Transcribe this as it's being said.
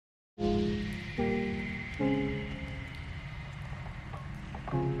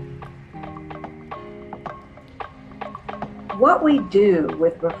What we do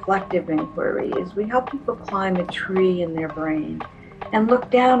with reflective inquiry is we help people climb a tree in their brain and look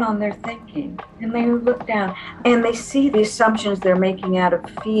down on their thinking. And they look down and they see the assumptions they're making out of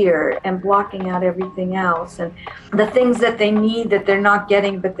fear and blocking out everything else, and the things that they need that they're not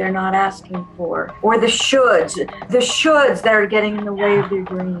getting but they're not asking for, or the shoulds that are getting in the way of their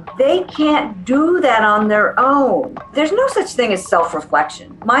dream. They can't do that on their own. There's no such thing as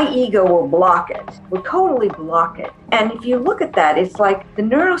self-reflection. My ego will block it, will totally block it. And if you look at that, it's like the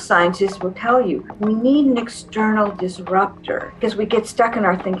neuroscientists will tell you, we need an external disruptor because we get stuck in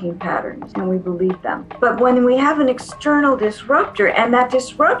our thinking patterns and we believe them. But when we have an external disruptor, and that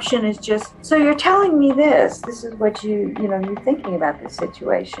disruption is just, so you're telling me this is what you're thinking about this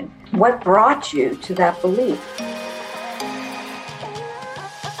situation. What brought you to that belief?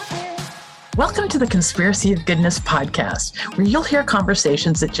 Welcome to the Conspiracy of Goodness podcast, where you'll hear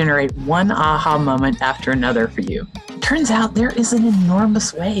conversations that generate one aha moment after another for you. Turns out there is an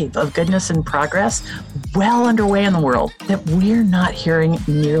enormous wave of goodness and progress well underway in the world that we're not hearing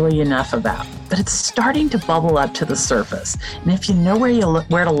nearly enough about. But it's starting to bubble up to the surface. And if you know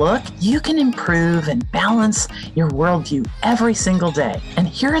where to look, you can improve and balance your worldview every single day. And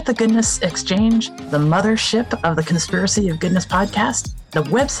here at the Goodness Exchange, the mothership of the Conspiracy of Goodness podcast, the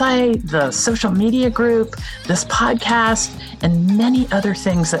website, the social media group, this podcast, and many other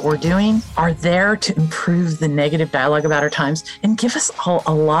things that we're doing are there to improve the negative dialogue about our times and give us all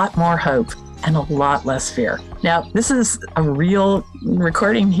a lot more hope and a lot less fear. Now, this is a real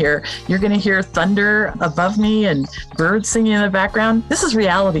recording here. You're going to hear thunder above me and birds singing in the background. This is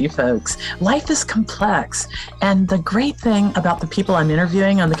reality, folks. Life is complex. And the great thing about the people I'm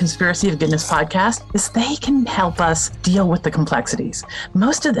interviewing on the Conspiracy of Goodness podcast is they can help us deal with the complexities.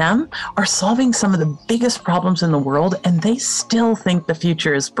 Most of them are solving some of the biggest problems in the world, and they still think the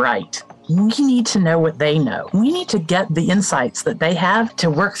future is bright. We need to know what they know. We need to get the insights that they have to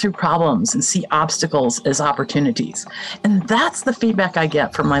work through problems and see obstacles as opportunities. And that's the feedback I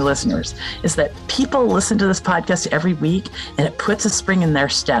get from my listeners, is that people listen to this podcast every week and it puts a spring in their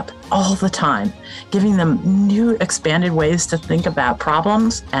step all the time, giving them new expanded ways to think about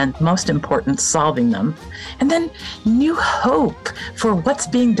problems and, most important, solving them. And then new hope for what's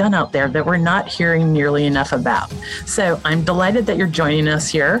being done out there that we're not hearing nearly enough about. So I'm delighted that you're joining us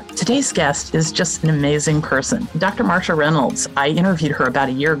here. Today's guest is just an amazing person. Dr. Marsha Reynolds. I interviewed her about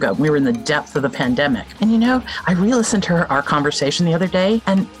a year ago. We were in the depth of the pandemic. And I re-listened to our conversation the other day,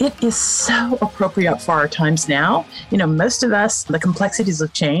 and it is so appropriate for our times now. Most of us, the complexities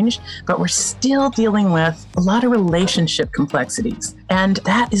have changed, but we're still dealing with a lot of relationship complexities. And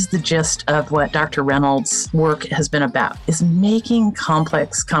that is the gist of what Dr. Reynolds' work has been about, is making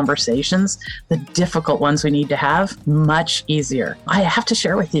complex conversations, the difficult ones we need to have, much easier. I have to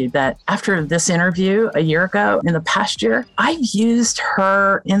share with you that after this interview a year ago, in the past year, I've used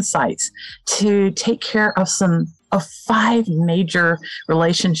her insights to take care of 5 major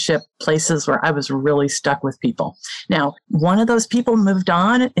relationship places where I was really stuck with people. Now, one of those people moved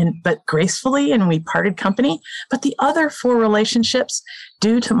on, but gracefully, and we parted company. But the other 4 relationships,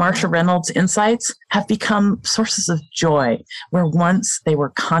 due to Marsha Reynolds' insights, have become sources of joy, where once they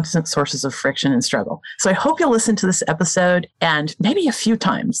were constant sources of friction and struggle. So I hope you'll listen to this episode, and maybe a few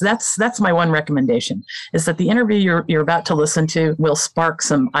times. That's my one recommendation, is that the interview you're about to listen to will spark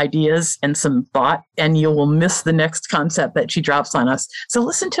some ideas and some thought, and you will miss the next concept that she drops on us. So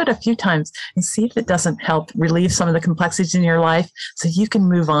listen to it a few times and see if it doesn't help relieve some of the complexities in your life so you can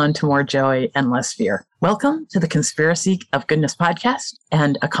move on to more joy and less fear. Welcome to the Conspiracy of Goodness podcast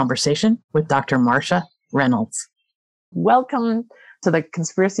and a conversation with Dr. Marsha Reynolds. Welcome to the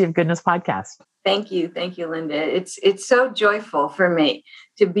Conspiracy of Goodness podcast. Thank you, Linda. It's so joyful for me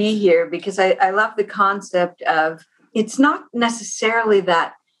to be here because I love the concept of, it's not necessarily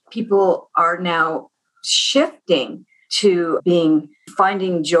that people are now shifting to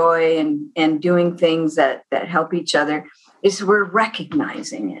finding joy and doing things that help each other, is we're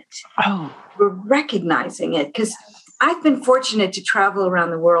recognizing it. Oh. We're recognizing it because I've been fortunate to travel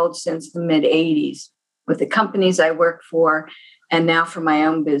around the world since the mid-'80s with the companies I work for and now for my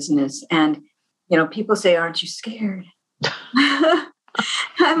own business. And, people say, aren't you scared?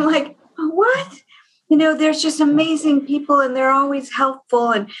 I'm like, what? There's just amazing people and they're always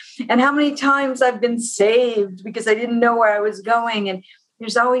helpful. And how many times I've been saved because I didn't know where I was going. And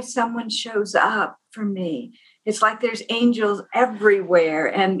there's always someone shows up for me. It's like there's angels everywhere.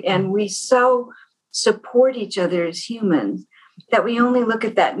 And we so support each other as humans that we only look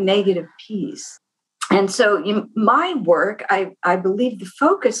at that negative piece. And so my work, I believe the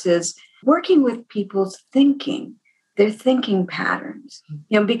focus is working with people's thinking, their thinking patterns,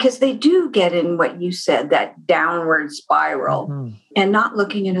 because they do get in what you said, that downward spiral and not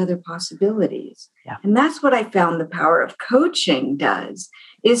looking at other possibilities. Yeah. And that's what I found the power of coaching does,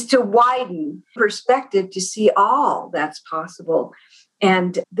 is to widen perspective to see all that's possible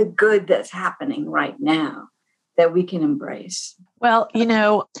and the good that's happening right now that we can embrace. Well,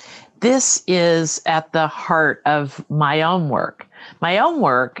 this is at the heart of my own work. My own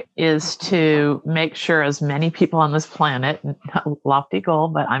work is to make sure as many people on this planet, lofty goal,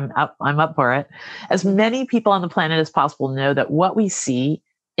 but I'm up for it, as many people on the planet as possible know that what we see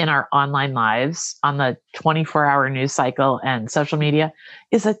in our online lives on the 24-hour news cycle and social media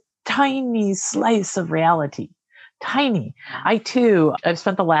is a tiny slice of reality. Tiny. I've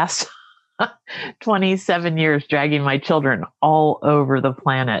spent the last 27 years dragging my children all over the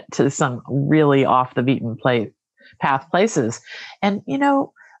planet to some really off the beaten path places. And,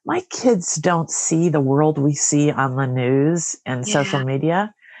 my kids don't see the world we see on the news and social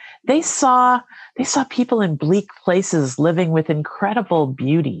media. They saw people in bleak places living with incredible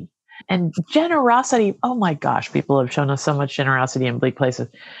beauty and generosity. Oh my gosh, people have shown us so much generosity in bleak places.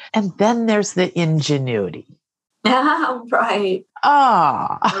 And then there's the ingenuity. Right.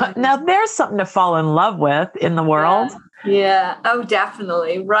 Now there's something to fall in love with in the world. Yeah. Oh,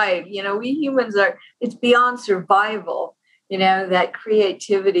 definitely. Right. We humans it's beyond survival, that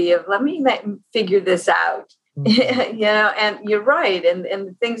creativity of let me figure this out, and you're right. And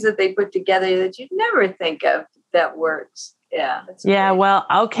the things that they put together that you'd never think of that works. Yeah. Yeah. Well,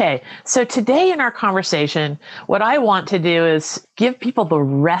 okay. So today in our conversation, what I want to do is give people the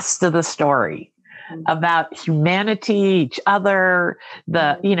rest of the story about humanity, each other,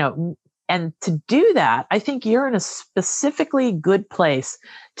 and to do that, I think you're in a specifically good place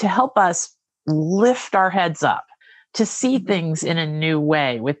to help us lift our heads up, to see things in a new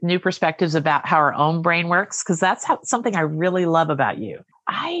way with new perspectives about how our own brain works, because that's something I really love about you.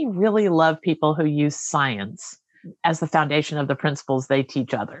 I really love people who use science as the foundation of the principles they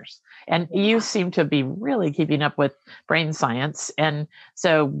teach others. And you seem to be really keeping up with brain science. And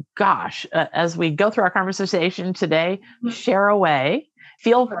so, gosh, as we go through our conversation today, share away,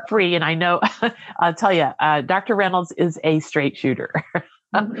 feel free. And I know, I'll tell you, Dr. Reynolds is a straight shooter.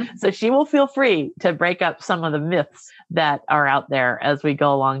 So she will feel free to break up some of the myths that are out there as we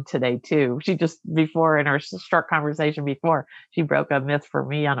go along today, too. She just, before in our short conversation before, she broke a myth for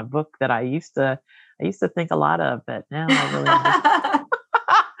me on a book that I used to think a lot of, but now I really understand.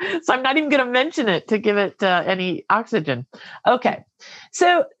 So I'm not even going to mention it to give it any oxygen. Okay.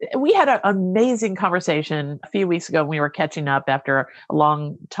 So we had an amazing conversation a few weeks ago when we were catching up after a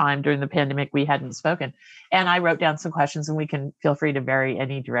long time during the pandemic. We hadn't spoken, and I wrote down some questions, and we can feel free to vary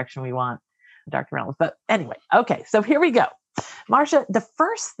any direction we want, Dr. Reynolds. But anyway, okay. So here we go. Marsha, the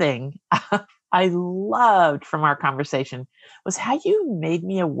first thing I loved from our conversation was how you made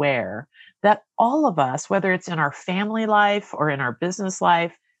me aware that all of us, whether it's in our family life or in our business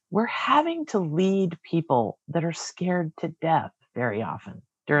life, we're having to lead people that are scared to death very often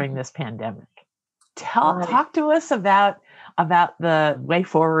during this pandemic. Talk to us about the way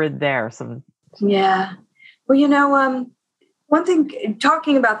forward there. Yeah. Well, one thing,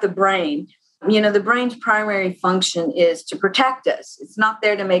 talking about the brain, the brain's primary function is to protect us. It's not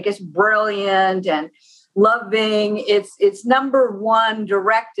there to make us brilliant and loving. Its number one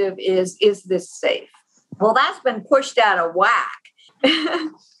directive is this safe? Well, that's been pushed out of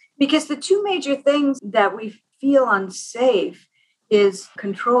whack. Because the two major things that we feel unsafe is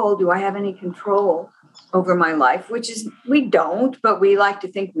control. Do I have any control over my life? Which is, we don't, but we like to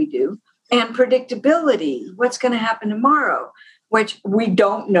think we do. And predictability. What's going to happen tomorrow? Which we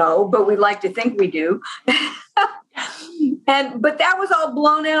don't know, but we like to think we do. But that was all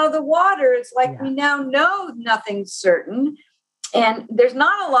blown out of the water. It's like we now know nothing's certain. And there's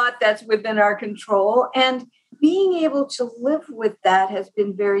not a lot that's within our control. And being able to live with that has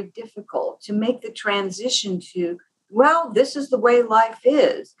been very difficult, to make the transition to, well, this is the way life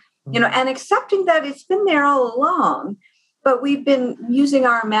is, and accepting that it's been there all along, but we've been using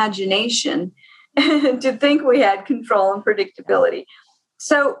our imagination to think we had control and predictability.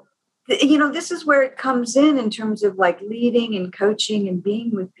 So, this is where it comes in terms of like leading and coaching and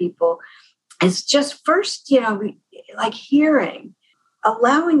being with people. It's just first, like hearing,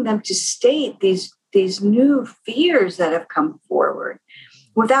 allowing them to state these new fears that have come forward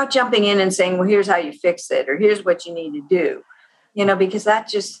without jumping in and saying, well, here's how you fix it, or here's what you need to do, because that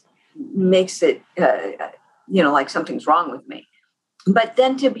just makes it, like something's wrong with me. But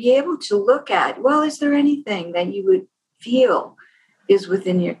then to be able to look at, well, is there anything that you would feel is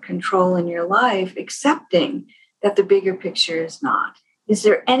within your control in your life, accepting that the bigger picture is not. is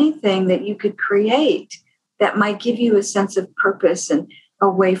there anything that you could create that might give you a sense of purpose and a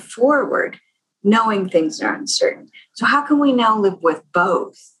way forward, knowing things are uncertain? So how can we now live with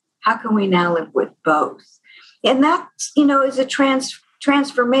both? How can we now live with both? And that, is a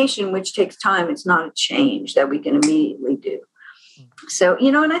transformation, which takes time. It's not a change that we can immediately do. So,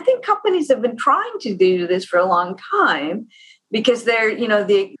 and I think companies have been trying to do this for a long time because they're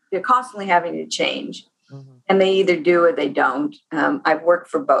constantly having to change. Mm-hmm. And they either do or they don't. I've worked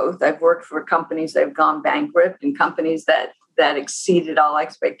for both. I've worked for companies that have gone bankrupt and companies that exceeded all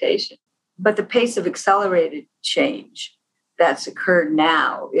expectation. But the pace of accelerated change that's occurred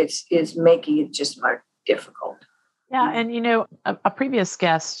now is making it just more difficult. Yeah. And, a previous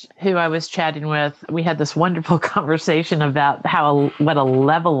guest who I was chatting with, we had this wonderful conversation about what a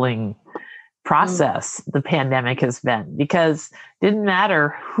leveling process the pandemic has been, because it didn't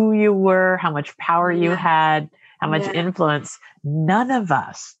matter who you were, how much power you had, how much influence, none of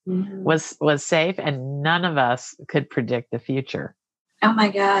us was safe, and none of us could predict the future. Oh my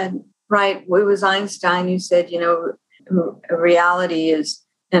God. Right. It was Einstein who said, reality is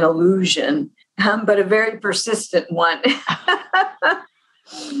an illusion, but a very persistent one.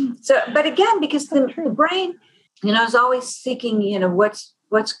 But again, because the brain, is always seeking,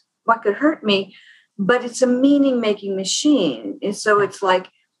 what could hurt me, but it's a meaning-making machine. And so it's like,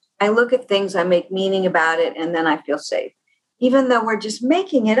 I look at things, I make meaning about it, and then I feel safe. Even though we're just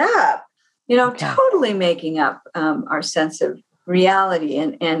making it up, totally making up our sense of reality.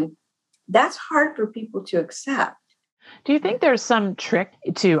 And that's hard for people to accept. Do you think there's some trick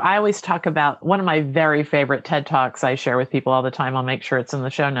I always talk about, one of my very favorite TED Talks I share with people all the time, I'll make sure it's in the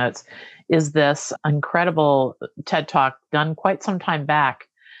show notes, is this incredible TED Talk done quite some time back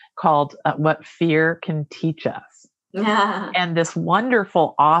called What Fear Can Teach Us. Yeah. And this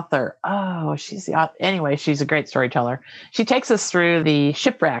wonderful author, she's a great storyteller. She takes us through the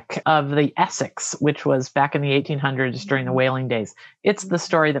shipwreck of the Essex, which was back in the 1800s during the whaling days. It's the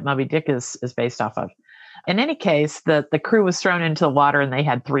story that Moby Dick is based off of. In any case, the crew was thrown into the water and they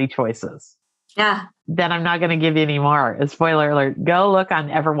had 3 choices. Yeah. Then I'm not going to give you any more. Spoiler alert, go look on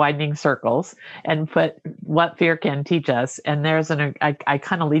Ever Widening Circles and put What Fear Can Teach Us. And there's I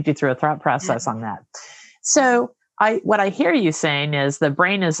kind of lead you through a thought process on that. So what I hear you saying is the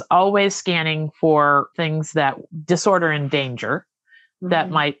brain is always scanning for things disorder and danger that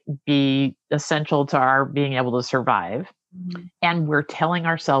might be essential to our being able to survive. Mm-hmm. And we're telling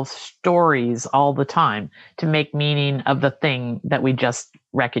ourselves stories all the time to make meaning of the thing that we just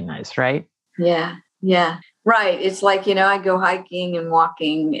recognized, right? Yeah. Yeah. Right. It's like, I go hiking and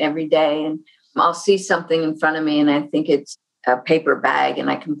walking every day and I'll see something in front of me and I think it's a paper bag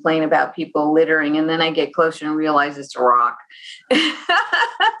and I complain about people littering and then I get closer and realize it's a rock.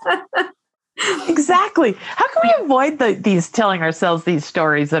 Exactly. How can we avoid these telling ourselves these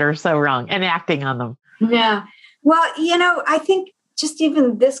stories that are so wrong and acting on them? Yeah. Well, I think just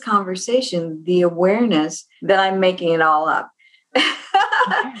even this conversation, the awareness that I'm making it all up.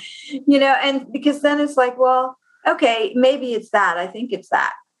 And because then it's like, well, okay, maybe it's that. I think it's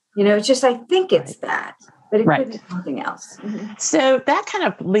that. It's just I think it's that, but it could be something else. Mm-hmm. So that kind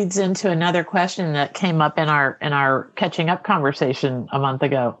of leads into another question that came up in our catching up conversation a month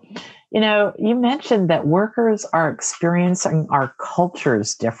ago. You mentioned that workers are experiencing our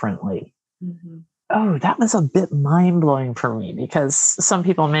cultures differently. Mm-hmm. Oh, that was a bit mind-blowing for me because some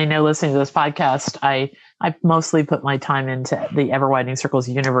people may know listening to this podcast, I mostly put my time into the Ever Widening Circles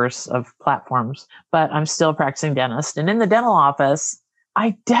universe of platforms, but I'm still a practicing dentist. And in the dental office,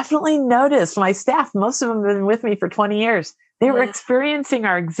 I definitely noticed my staff, most of them have been with me for 20 years. They were experiencing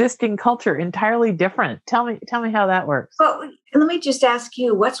our existing culture entirely different. Tell me how that works. Well, let me just ask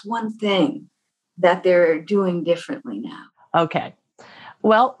you, what's one thing that they're doing differently now? Okay.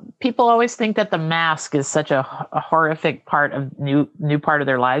 Well, people always think that the mask is such a horrific part of new part of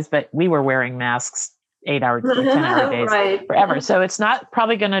their lives, but we were wearing masks 8-hour, 10-hour days forever. So it's not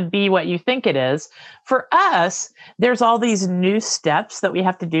probably going to be what you think it is. For us, there's all these new steps that we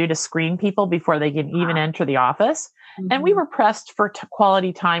have to do to screen people before they can even enter the office. Mm-hmm. And we were pressed for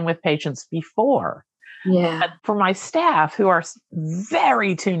quality time with patients before. Yeah. But for my staff who are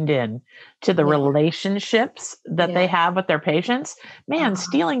very tuned in to the relationships that they have with their patients,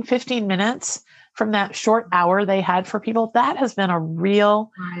 stealing 15 minutes from that short hour they had for people, that has been a real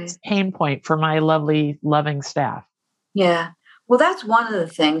pain point for my lovely, loving staff. Yeah. Well, that's one of the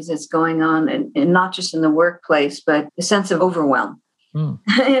things that's going on, and not just in the workplace, but a sense of overwhelm. Mm.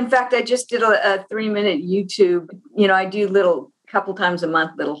 In fact, I just did a 3-minute YouTube. I do couple times a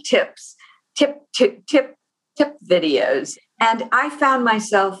month, little tip videos. And I found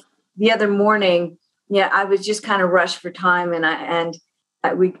myself the other morning, I was just kind of rushed for time. And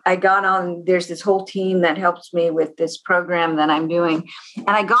I got on, there's this whole team that helps me with this program that I'm doing. And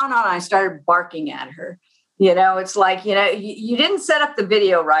I got on and I started barking at her. It's like, you didn't set up the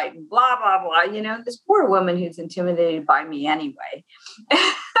video right and blah, blah, blah. This poor woman who's intimidated by me anyway.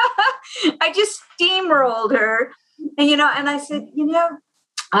 I just steamrolled her. And I said,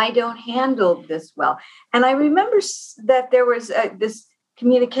 I don't handle this well. And I remember that there was this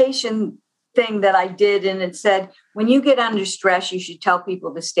communication thing that I did, and it said, when you get under stress, you should tell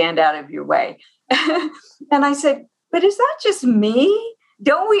people to stand out of your way. And I said, but is that just me?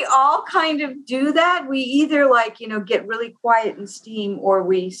 Don't we all kind of do that? We either get really quiet and steam, or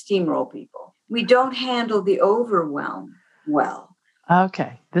we steamroll people. We don't handle the overwhelm well.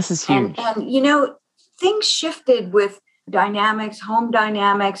 Okay. This is huge. And things shifted with dynamics, home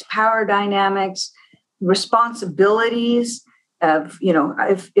dynamics, power dynamics, responsibilities of,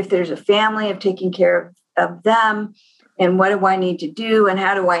 if there's a family, of taking care of them, and what do I need to do, and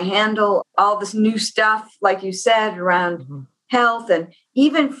how do I handle all this new stuff, like you said, around health. And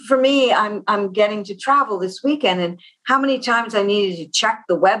even for me, I'm getting to travel this weekend, and how many times I needed to check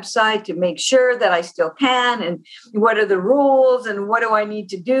the website to make sure that I still can, and what are the rules, and what do I need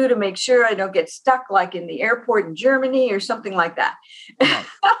to do to make sure I don't get stuck like in the airport in Germany or something like that. Right.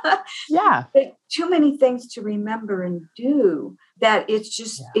 Yeah. Too many things to remember and do that it's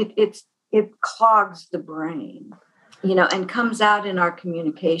just, it clogs the brain, and comes out in our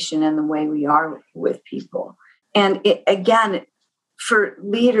communication and the way we are with people. And again, for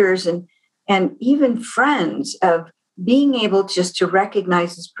leaders and even friends, of being able just to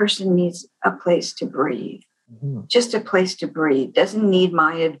recognize this person needs a place to breathe, just a place to breathe, doesn't need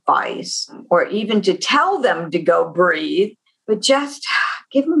my advice or even to tell them to go breathe, but just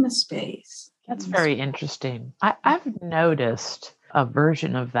give them a space. That's very interesting. I've noticed a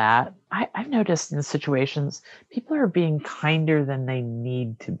version of that. I've noticed in situations, people are being kinder than they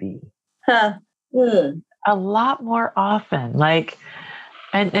need to be. A lot more often.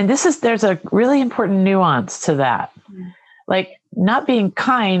 And there's a really important nuance to that. Not being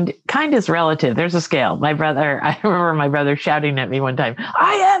kind is relative. There's a scale. I remember my brother shouting at me one time,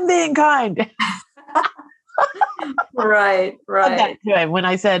 I am being kind. Right. When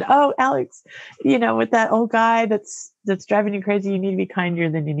I said, oh, Alex, with that old guy that's driving you crazy, you need to be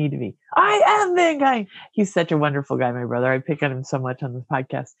kinder than you need to be. I am being kind. He's such a wonderful guy, my brother. I pick on him so much on this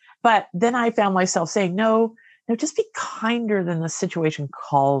podcast. But then I found myself saying, no, just be kinder than the situation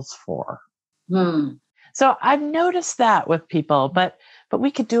calls for. So I've noticed that with people, but we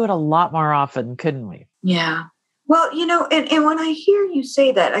could do it a lot more often, couldn't we? Yeah. Well, and when I hear you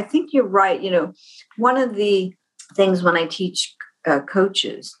say that, I think you're right. One of the things when I teach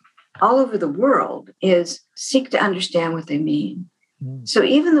coaches all over the world is seek to understand what they mean. So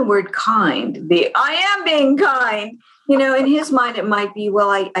even the word kind, I am being kind, in his mind, it might be, well,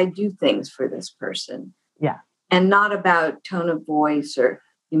 I do things for this person. Yeah. And not about tone of voice or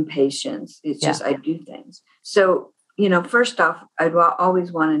impatience. It's just, I do things. So, first off, I'd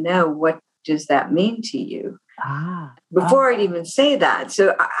always want to know, what does that mean to you? Before I'd even say that.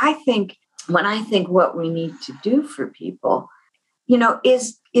 So I think when I think what we need to do for people,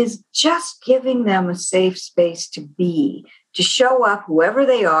 is just giving them a safe space to be, to show up, whoever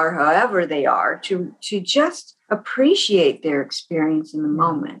they are, however they are, to just appreciate their experience in the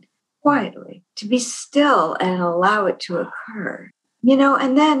moment quietly, to be still and allow it to occur.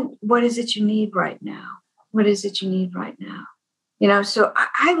 And then what is it you need right now? What is it you need right now? So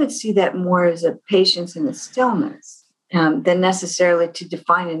I would see that more as a patience and a stillness than necessarily to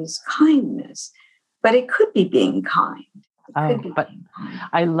define it as kindness. But it could be being kind.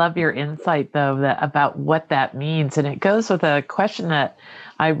 I love your insight, though, about what that means. And it goes with a question that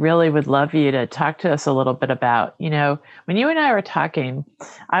I really would love you to talk to us a little bit about. When you and I were talking,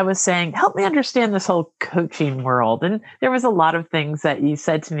 I was saying, help me understand this whole coaching world. And there was a lot of things that you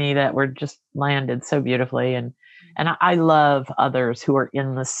said to me that were just landed so beautifully. And I love others who are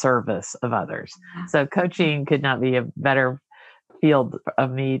in the service of others. So coaching could not be a better field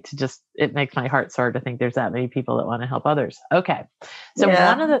of me it makes my heart soar to think there's that many people that want to help others. Okay. So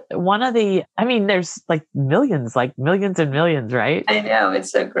one of the, there's millions and millions, right? I know.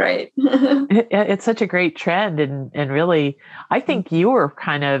 It's so great. It's such a great trend. And really, I think you were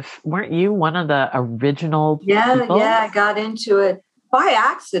weren't you one of the original people? Yeah. I got into it by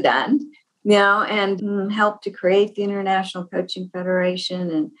accident, and helped to create the International Coaching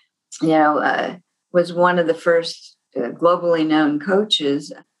Federation, and, was one of the first globally known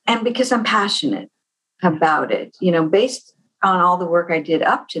coaches. And because I'm passionate about it, based on all the work I did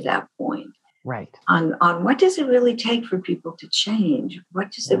up to that point, right? On what does it really take for people to change?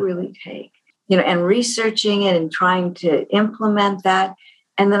 What does it really take? And researching it and trying to implement that.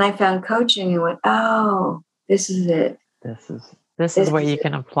 And then I found coaching and went, oh, this is it. This is where you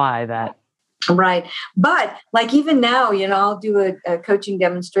can apply that. Right. But like even now, I'll do a coaching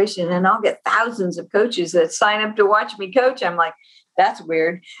demonstration and I'll get thousands of coaches that sign up to watch me coach. I'm like, that's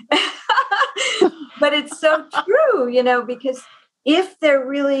weird. But it's so true, because if they're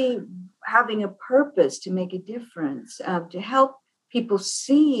really having a purpose to make a difference, to help people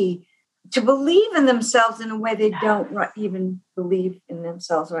see, to believe in themselves in a way they don't even believe in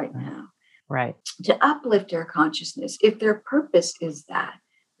themselves right now. Right. To uplift our consciousness. If their purpose is that,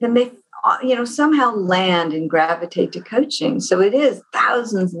 then they, somehow land and gravitate to coaching. So it is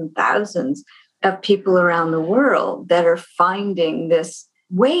thousands and thousands of people around the world that are finding this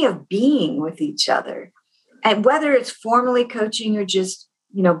way of being with each other. And whether it's formally coaching or just,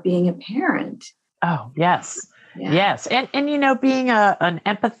 being a parent. Oh, yes. Yeah. Yes. And being an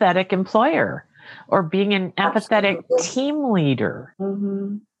empathetic employer or being an empathetic team leader.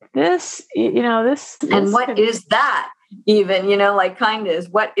 Mm-hmm. This. And what is that even, like kindness?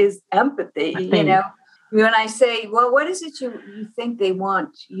 What is empathy? When I say, well, what is it you think they want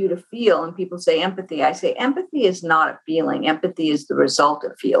you to feel? And people say empathy. I say empathy is not a feeling. Empathy is the result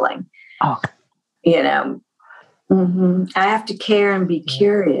of feeling. Oh. Mm-hmm. I have to care and be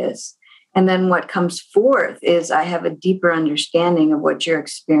curious. And then what comes forth is I have a deeper understanding of what you're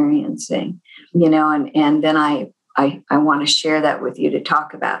experiencing, and then I want to share that with you to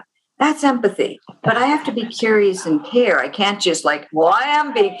talk about. That's empathy. But I have to be curious and care. I can't just I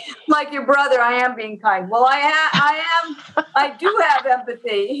am being like your brother. I am being kind. Well, I do have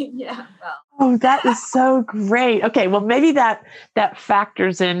empathy. Yeah. Well. Oh, that is so great. Okay. Well, maybe that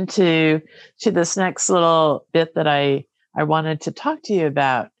factors into this next little bit that I wanted to talk to you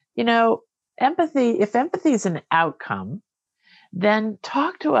about. Empathy, if empathy is an outcome, then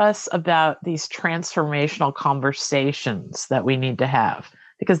talk to us about these transformational conversations that we need to have,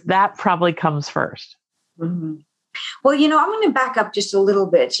 because that probably comes first. Mm-hmm. Well, I'm going to back up just a little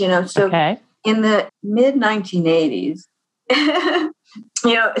bit, so in the mid 1980s,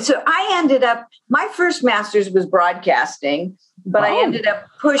 so I ended up, my first master's was broadcasting, but I ended up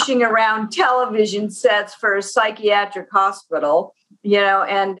pushing around television sets for a psychiatric hospital,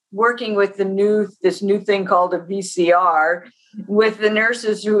 and working with this new thing called a VCR with the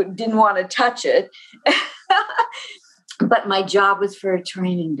nurses who didn't want to touch it. But my job was for a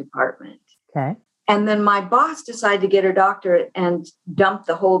training department. Okay. And then my boss decided to get her doctorate and dumped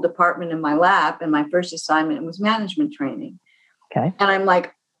the whole department in my lap. And my first assignment was management training. Okay. And I'm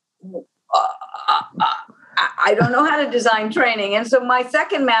like, I don't know how to design training. And so my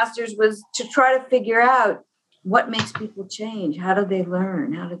second master's was to try to figure out what makes people change. How do they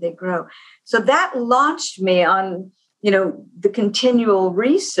learn? How do they grow? So that launched me on, the continual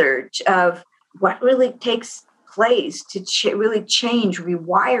research of what really takes place to really change,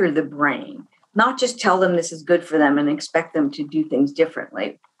 rewire the brain, not just tell them this is good for them and expect them to do things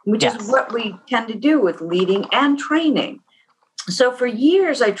differently, which is what we tend to do with leading and training. So for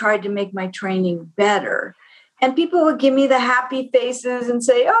years, I tried to make my training better. And people would give me the happy faces and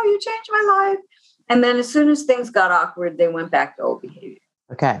say, oh, you changed my life. And then as soon as things got awkward, they went back to old behavior.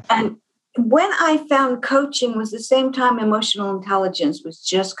 Okay. And when I found coaching was the same time emotional intelligence was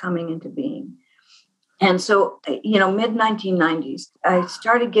just coming into being. And so, mid 1990s, I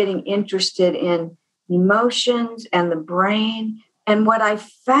started getting interested in emotions and the brain. And what I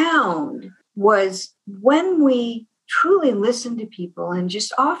found was when we truly listen to people and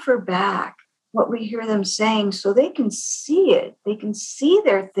just offer back what we hear them saying so they can see it, they can see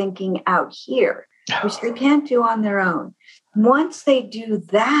their thinking out here, which they can't do on their own. Once they do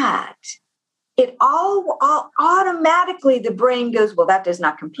that, it all automatically the brain goes, well, that does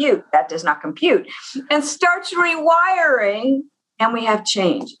not compute, and starts rewiring, and we have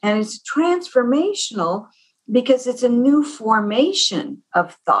change. And it's transformational because it's a new formation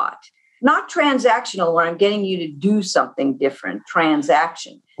of thought, not transactional where I'm getting you to do something different,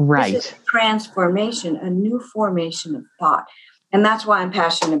 transaction. Right. This is transformation, a new formation of thought. And that's why I'm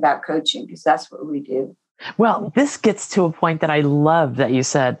passionate about coaching, because that's what we do. Well, this gets to a point that I love that you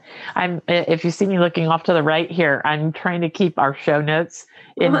said. If you see me looking off to the right here, I'm trying to keep our show notes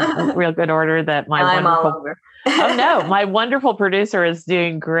in real good order. That I'm all over. Oh no, my wonderful producer is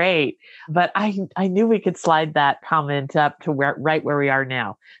doing great. But I knew we could slide that comment up to right where we are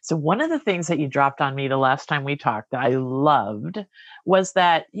now. So one of the things that you dropped on me the last time we talked that I loved was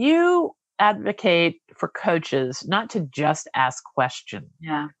that you advocate for coaches not to just ask questions.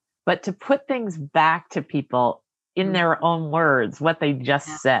 Yeah. But to put things back to people in their own words, what they just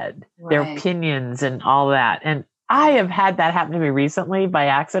said, their opinions and all that. And I have had that happen to me recently by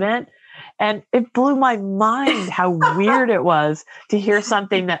accident. And it blew my mind how weird it was to hear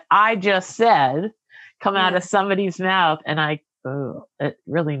something that I just said come out of somebody's mouth. And it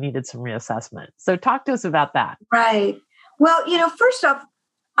really needed some reassessment. So talk to us about that. Right. Well, first off,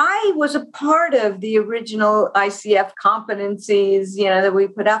 I was a part of the original ICF competencies, that we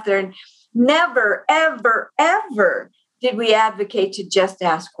put out there, and never, ever, ever did we advocate to just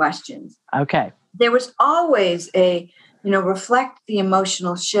ask questions. Okay. There was always reflect the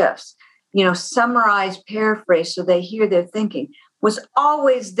emotional shifts, summarize, paraphrase so they hear their thinking was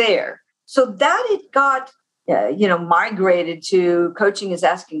always there. So that it got, migrated to coaching is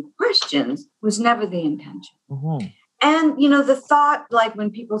asking questions was never the intention. Mm-hmm. And, the thought, like when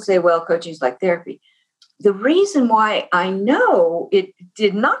people say, well, coaching is like therapy, the reason why I know it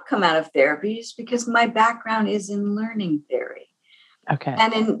did not come out of therapy is because my background is in learning theory. Okay.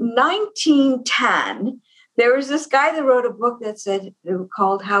 And in 1910, there was this guy that wrote a book that said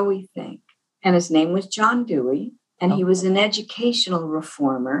called How We Think. And his name was John Dewey. And he was an educational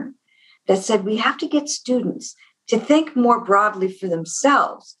reformer that said we have to get students to think more broadly for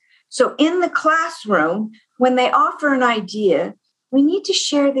themselves. So in the classroom, when they offer an idea, we need to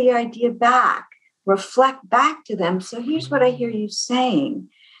share the idea back, reflect back to them. So here's what I hear you saying.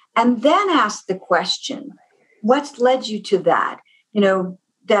 And then ask the question, what's led you to that?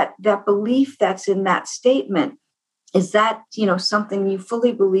 That belief that's in that statement, is that, something you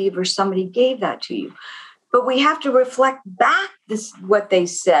fully believe or somebody gave that to you? But we have to reflect back what they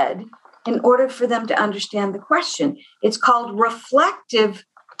said in order for them to understand the question. It's called reflective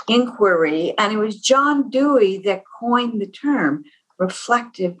inquiry. And it was John Dewey that coined the term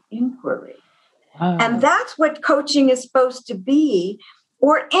reflective inquiry. Oh. And that's what coaching is supposed to be,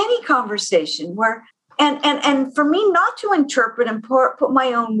 or any conversation where, and for me not to interpret and put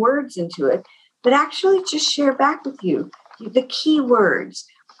my own words into it, but actually just share back with you the key words,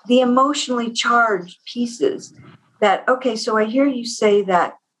 the emotionally charged pieces that, okay, so I hear you say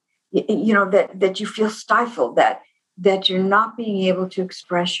that, that you feel stifled, that you're not being able to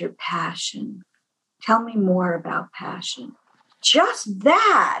express your passion. Tell me more about passion. Just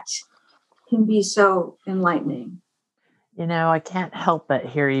that can be so enlightening. I can't help but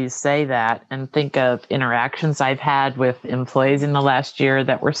hear you say that and think of interactions I've had with employees in the last year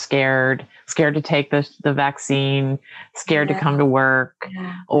that were scared to take the vaccine, scared to come to work,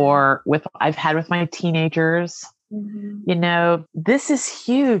 or I've had with my teenagers. Mm-hmm. This is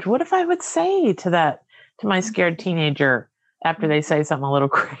huge. What if I would say to my scared teenager after they say something a little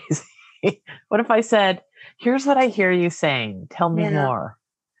crazy? What if I said, here's what I hear you saying. Tell me more.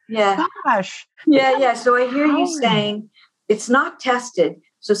 Yeah. Gosh. Yeah. So I hear you saying it's not tested.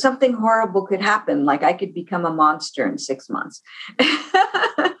 So something horrible could happen. Like I could become a monster in 6 months.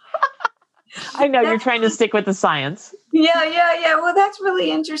 I know you're trying to stick with the science. Yeah. Well, that's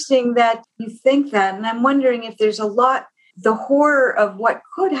really interesting that you think that. And I'm wondering if there's the horror of what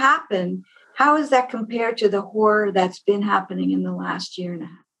could happen. How is that compared to the horror that's been happening in the last year and a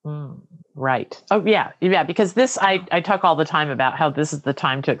half? Right. Oh, yeah. Because I talk all the time about how this is the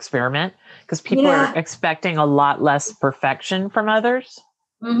time to experiment because people are expecting a lot less perfection from others.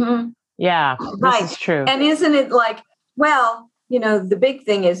 Mm-hmm. Yeah, right. This is true. And isn't it like, well, the big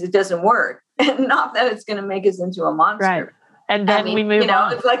thing is it doesn't work, and not that it's going to make us into a monster. Right. And then we move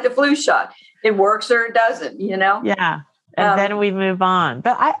on. It's like the flu shot. It works or it doesn't, Yeah. And then we move on.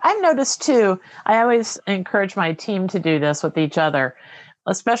 But I've noticed too, I always encourage my team to do this with each other,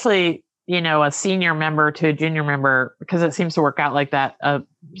 especially, a senior member to a junior member, because it seems to work out like that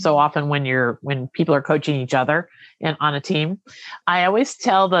so often when people are coaching each other on a team. I always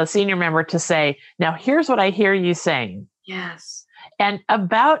tell the senior member to say, now here's what I hear you saying. Yes. And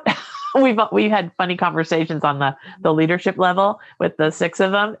about, we've had funny conversations on the leadership level with the 6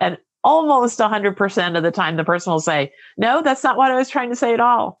 of them. And almost 100% of the time, the person will say, no, that's not what I was trying to say at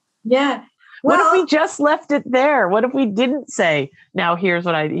all. Yeah. Well, what if we just left it there? What if we didn't say, now here's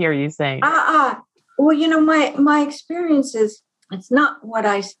what I hear you saying? Well, my experience is it's not what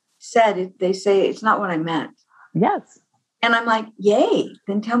I said. They say it's not what I meant. Yes. And I'm like, yay,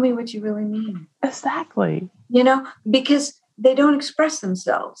 then tell me what you really mean. Exactly. Because they don't express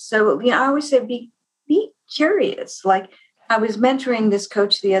themselves. So, I always say, be curious. Like I was mentoring this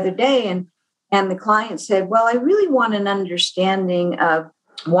coach the other day and the client said, well, I really want an understanding of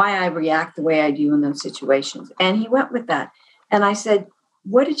why I react the way I do in those situations. And he went with that. And I said,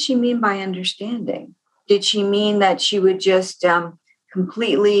 what did she mean by understanding? Did she mean that she would just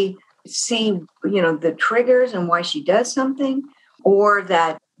completely see, the triggers and why she does something, or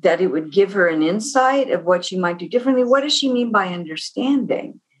that it would give her an insight of what she might do differently? What does she mean by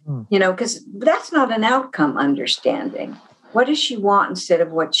understanding? Because that's not an outcome understanding. What does she want instead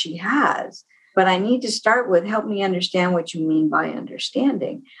of what she has? But I need to start with, help me understand what you mean by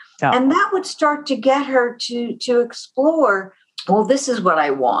understanding. Yeah. And that would start to get her to explore, well, this is what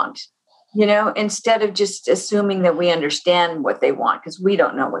I want, instead of just assuming that we understand what they want, because we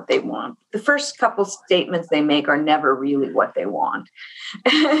don't know what they want. The first couple statements they make are never really what they want,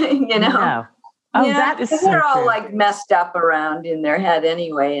 No. Oh, that is so they're all true. like messed up around in their head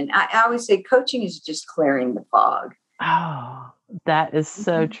anyway. And I always say coaching is just clearing the fog. Oh, that is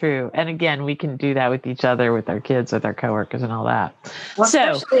so true. And again, we can do that with each other, with our kids, with our coworkers and all that. Well,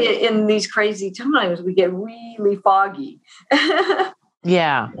 especially in these crazy times, we get really foggy.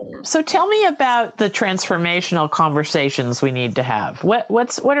 Yeah. So tell me about the transformational conversations we need to have.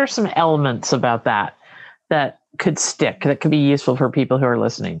 What are some elements about that could stick, that could be useful for people who are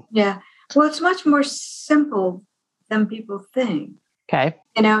listening? Yeah. Well, it's much more simple than people think. Okay.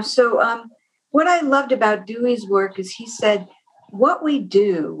 So what I loved about Dewey's work is he said, what we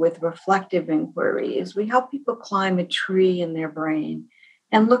do with reflective inquiry is we help people climb a tree in their brain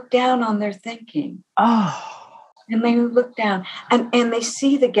and look down on their thinking. Oh. And they look down and they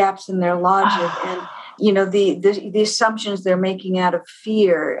see the gaps in their logic and, the assumptions they're making out of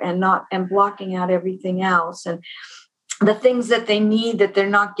fear and blocking out everything else. And the things that they need that they're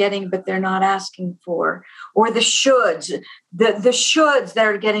not getting, but they're not asking for, or the shoulds, the shoulds that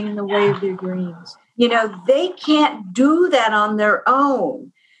are getting in the way of their dreams. They can't do that on their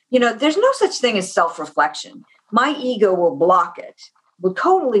own. There's no such thing as self-reflection. My ego will block it, will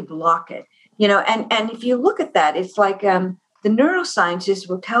totally block it. And if you look at that, it's like the neuroscientists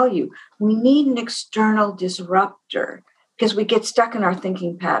will tell you we need an external disruptor because we get stuck in our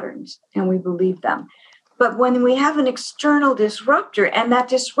thinking patterns and we believe them. But when we have an external disruptor, and that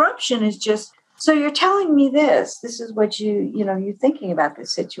disruption is just, so you're telling me this is what you're thinking about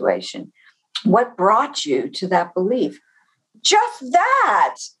this situation. What brought you to that belief? Just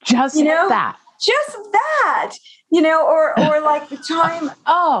that. Just that. Just that. Or like the time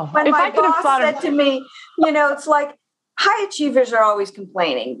when my boss said to me, it's like high achievers are always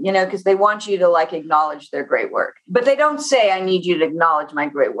complaining, because they want you to like acknowledge their great work. But they don't say, I need you to acknowledge my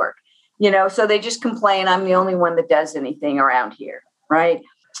great work. So they just complain, I'm the only one that does anything around here, right?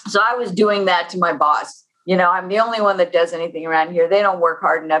 So I was doing that to my boss. I'm the only one that does anything around here. They don't work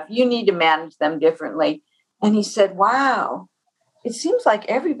hard enough. You need to manage them differently. And he said, wow, it seems like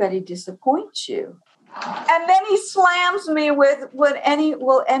everybody disappoints you. And then he slams me with, will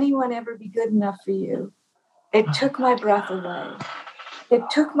anyone ever be good enough for you? It took my breath away.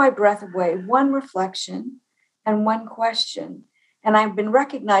 One reflection and one question. And I've been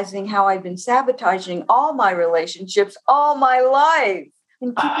recognizing how I've been sabotaging all my relationships all my life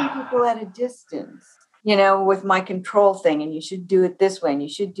and keeping people at a distance, with my control thing. And you should do it this way and you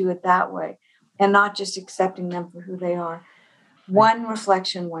should do it that way. And not just accepting them for who they are. One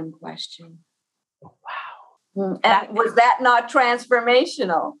reflection, one question. Wow. And was that not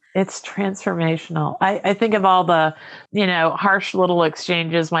transformational? It's transformational. I think of all the, harsh little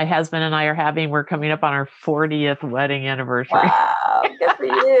exchanges my husband and I are having. We're coming up on our 40th wedding anniversary. Wow, good for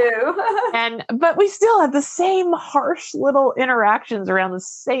you. But we still have the same harsh little interactions around the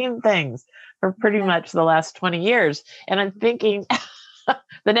same things for pretty much the last 20 years. And I'm thinking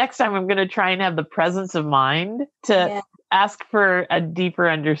the next time I'm going to try and have the presence of mind to ask for a deeper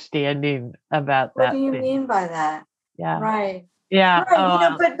understanding about that. What do you mean by that? Yeah. Right. Yeah.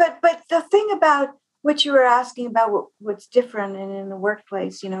 Right. But the thing about what you were asking about what's different and in the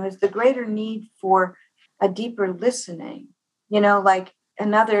workplace, is the greater need for a deeper listening. Like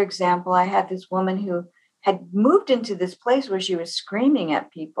another example, I had this woman who had moved into this place where she was screaming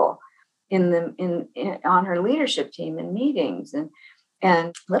at people on her leadership team in meetings and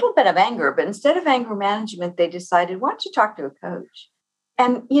a little bit of anger. But instead of anger management, they decided, why don't you talk to a coach?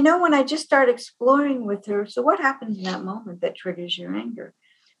 And, when I just started exploring with her, so what happens in that moment that triggers your anger?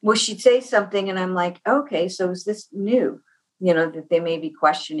 Well, she'd say something and I'm like, okay, so is this new, that they may be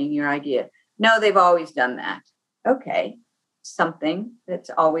questioning your idea? No, they've always done that. Okay, something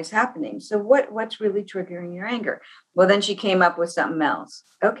that's always happening. So what's really triggering your anger? Well, then she came up with something else.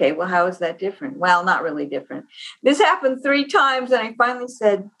 Okay, well, how is that different? Well, not really different. This happened 3 times and I finally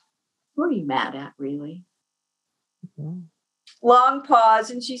said, who are you mad at, really? Mm-hmm. Long pause.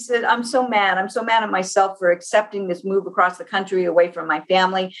 And she said, I'm so mad. I'm so mad at myself for accepting this move across the country away from my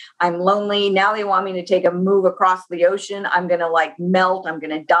family. I'm lonely. Now they want me to take a move across the ocean. I'm going to melt. I'm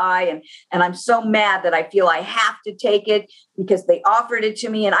going to die. And I'm so mad that I feel I have to take it because they offered it to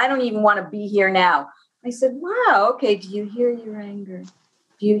me and I don't even want to be here now. I said, wow, okay. Do you hear your anger?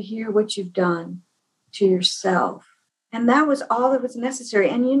 Do you hear what you've done to yourself? And that was all that was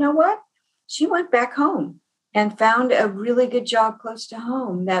necessary. And you know what? She went back home. and found a really good job close to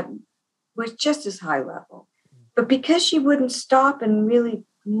home that was just as high level. But because she wouldn't stop and really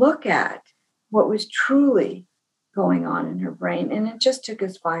look at what was truly going on in her brain, and it just took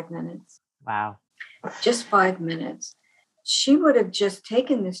us 5 minutes. Wow. Just 5 minutes. She would have just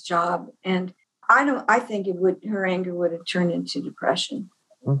taken this job, and I think her anger would have turned into depression.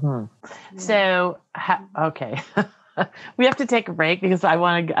 Mm-hmm. Yeah. So, okay. We have to take a break because I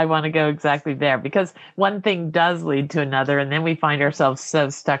want to go exactly there, because one thing does lead to another, and then we find ourselves so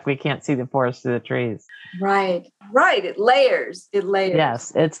stuck we can't see the forest through the trees. Right. It layers.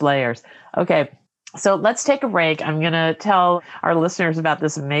 Yes, it's layers. Okay. So let's take a break. I'm going to tell our listeners about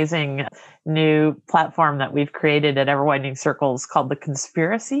this amazing new platform that we've created at Ever Widening Circles called the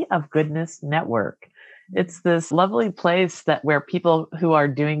Conspiracy of Goodness Network. It's this lovely place where people who are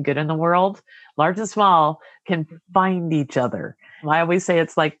doing good in the world, large and small, can find each other. I always say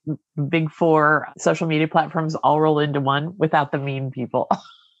it's like big 4 social media platforms all rolled into one without the mean people.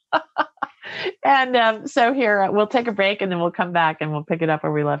 And so here, we'll take a break and then we'll come back and we'll pick it up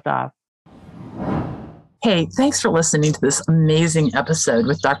where we left off. Hey, thanks for listening to this amazing episode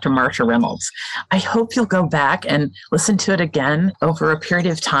with Dr. Marsha Reynolds. I hope you'll go back and listen to it again over a period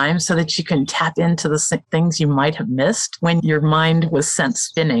of time so that you can tap into the things you might have missed when your mind was sent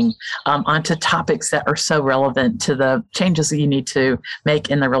spinning onto topics that are so relevant to the changes that you need to make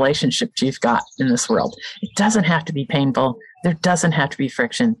in the relationships you've got in this world. It doesn't have to be painful. There doesn't have to be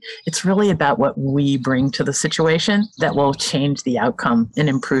friction. It's really about what we bring to the situation that will change the outcome in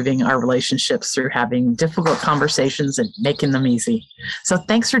improving our relationships through having difficult conversations and making them easy. So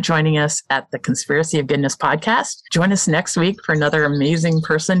thanks for joining us at the Conspiracy of Goodness podcast. Join us next week for another amazing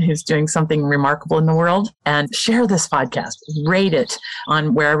person who's doing something remarkable in the world, and share this podcast, rate it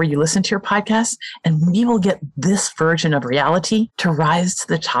on wherever you listen to your podcast, and we will get this version of reality to rise to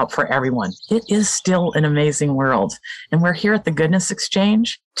the top for everyone. It is still an amazing world, and we're here at the Goodness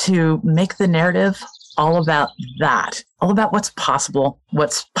Exchange to make the narrative all about that, all about what's possible,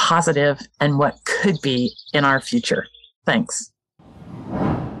 what's positive, and what could be in our future. Thanks.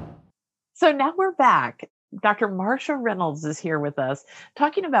 So now we're back. Dr. Marsha Reynolds is here with us,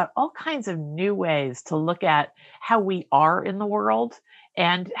 talking about all kinds of new ways to look at how we are in the world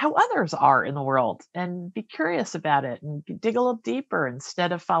and how others are in the world, and be curious about it and dig a little deeper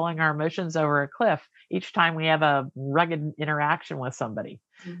instead of following our emotions over a cliff each time we have a rugged interaction with somebody.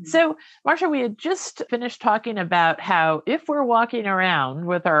 Mm-hmm. So, Marsha, we had just finished talking about how if we're walking around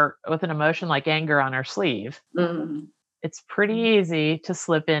with an emotion like anger on our sleeve, mm-hmm. it's pretty easy to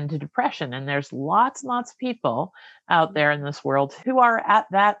slip into depression. And there's lots and lots of people out there in this world who are at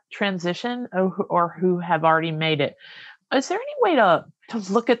that transition or who have already made it. Is there any way to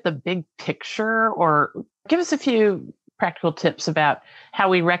look at the big picture, or give us a few practical tips about how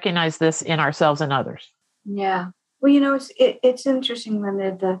we recognize this in ourselves and others? Yeah. Well, it's interesting,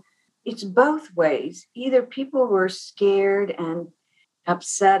 Linda. It's both ways. Either people were scared and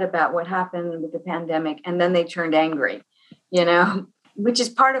upset about what happened with the pandemic, and then they turned angry, which is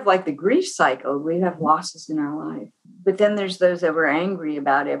part of like the grief cycle. We have losses in our life. But then there's those that were angry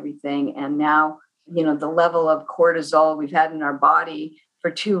about everything, and now the level of cortisol we've had in our body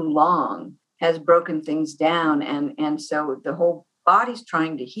for too long has broken things down. And so the whole body's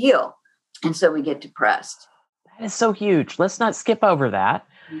trying to heal. And so we get depressed. That is so huge. Let's not skip over that.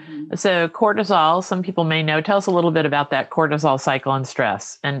 Mm-hmm. So cortisol, some people may know. Tell us a little bit about that cortisol cycle and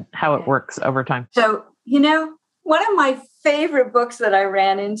stress and how it works over time. So, one of my favorite books that I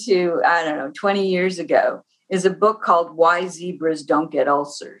ran into, 20 years ago is a book called Why Zebras Don't Get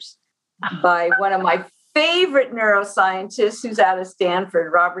Ulcers, by one of my favorite neuroscientists who's out of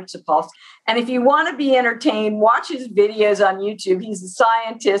Stanford, Robert Sapolsky. And if you want to be entertained, watch his videos on YouTube. He's a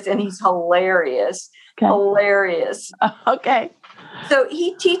scientist and he's hilarious. Okay. Hilarious. Okay. So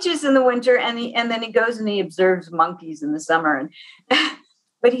he teaches in the winter and then he goes and he observes monkeys in the summer.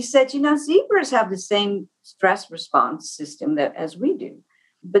 But he said, zebras have the same stress response system as we do.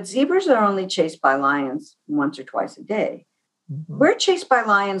 But zebras are only chased by lions once or twice a day. Mm-hmm. We're chased by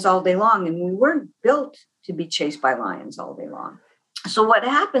lions all day long, and we weren't built to be chased by lions all day long. So what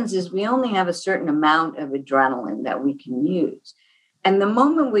happens is we only have a certain amount of adrenaline that we can use. And the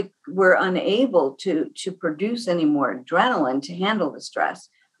moment we're unable to produce any more adrenaline to handle the stress,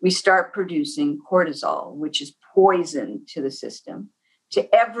 we start producing cortisol, which is poison to the system,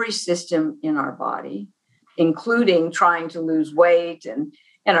 to every system in our body, including trying to lose weight and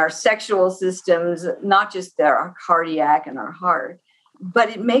our sexual systems, not just our cardiac and our heart, but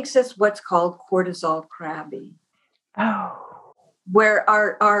it makes us what's called cortisol crabby. Oh. Where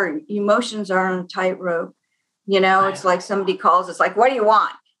our emotions are on a tightrope. It's like somebody calls us like, what do you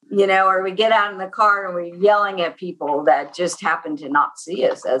want? or we get out in the car and we're yelling at people that just happen to not see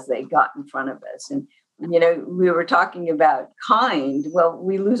us as they got in front of us. And, we were talking about kind. Well,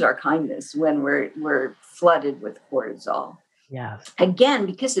 we lose our kindness when we're flooded with cortisol. Yes. Again,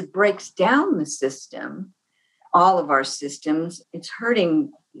 because it breaks down the system, all of our systems, it's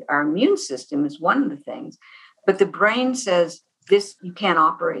hurting our immune system is one of the things. But the brain says, you can't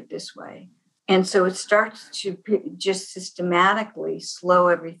operate this way. And so it starts to just systematically slow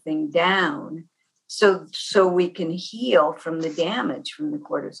everything down so we can heal from the damage from the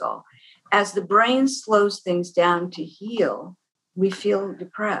cortisol. As the brain slows things down to heal, we feel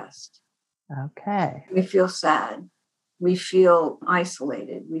depressed. Okay. We feel sad. We feel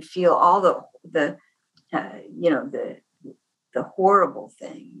isolated. We feel all the horrible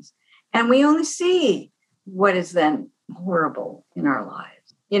things. And we only see what is then horrible in our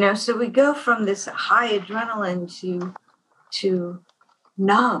lives. So we go from this high adrenaline to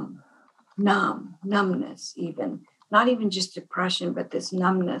numbness even. Not even just depression, but this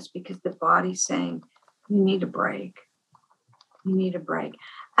numbness because the body's saying, you need a break. You need a break.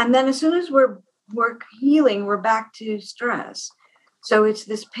 And then as soon as we're healing, we're back to stress. So it's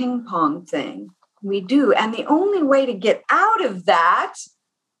this ping pong thing we do. And the only way to get out of that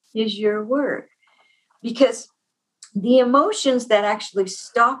is your work. Because the emotions that actually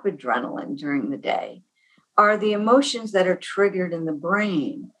stop adrenaline during the day are the emotions that are triggered in the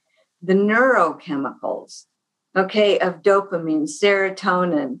brain, the neurochemicals, of dopamine,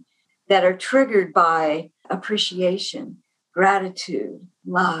 serotonin, that are triggered by appreciation, gratitude,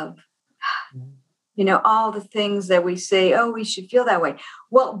 love, all the things that we say, we should feel that way.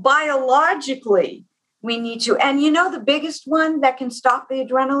 Well, biologically, we need to. And the biggest one that can stop the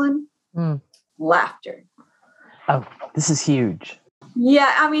adrenaline? Laughter. Oh, this is huge.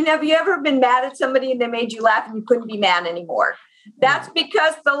 Yeah. I mean, have you ever been mad at somebody and they made you laugh and you couldn't be mad anymore? That's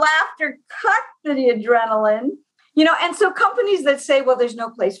because the laughter cut the adrenaline, and so companies that say, well, there's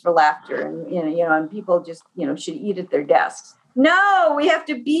no place for laughter and, and people just, should eat at their desks. No, we have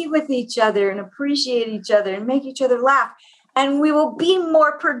to be with each other and appreciate each other and make each other laugh. And we will be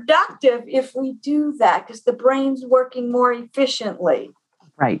more productive if we do that because the brain's working more efficiently.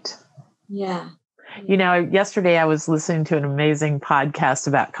 Right. Yeah. Yesterday I was listening to an amazing podcast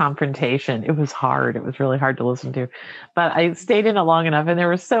about confrontation. It was hard. It was really hard to listen to, but I stayed in it long enough and there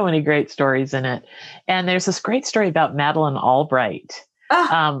were so many great stories in it. And there's this great story about Madeleine Albright.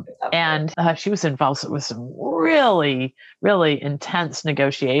 And she was involved with some really, really intense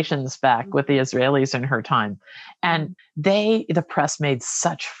negotiations back with the Israelis in her time. And the press made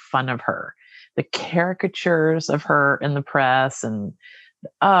such fun of her. The caricatures of her in the press and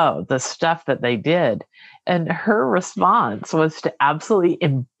the stuff that they did. And her response was to absolutely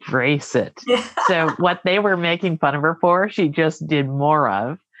embrace it. Yeah. So what they were making fun of her for, she just did more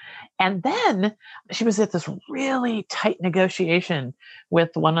of. And then she was at this really tight negotiation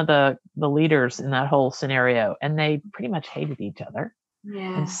with one of the leaders in that whole scenario. And they pretty much hated each other.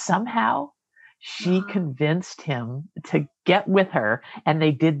 Yeah. And somehow she convinced him to get with her. And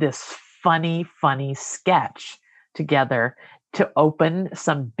they did this funny sketch together to open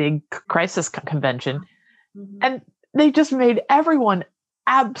some big crisis convention. Mm-hmm. And they just made everyone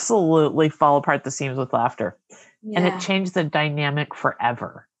absolutely fall apart the seams with laughter. Yeah. And it changed the dynamic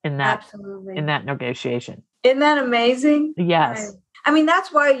forever in that negotiation. Isn't that amazing? Yes. Right. I mean,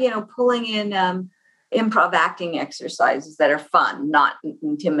 that's why, pulling in improv acting exercises that are fun, not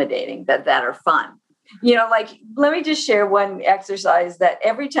intimidating, that are fun. Let me just share one exercise that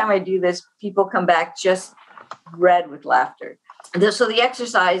every time I do this, people come back just red with laughter. So the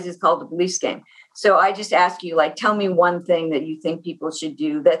exercise is called the beliefs game. So I just ask you, tell me one thing that you think people should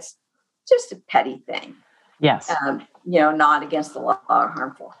do that's just a petty thing. Yes. Not against the law or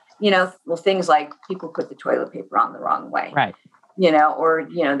harmful. Things like people put the toilet paper on the wrong way. Right.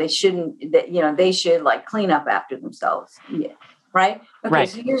 They shouldn't, they should clean up after themselves. Yeah. Right. Okay. Right.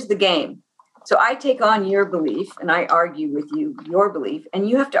 So here's the game. So I take on your belief and I argue with you, your belief, and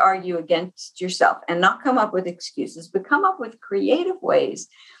you have to argue against yourself and not come up with excuses, but come up with creative ways,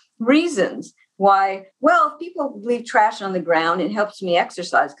 reasons why, if people leave trash on the ground, it helps me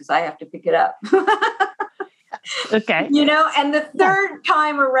exercise because I have to pick it up. Okay. And the third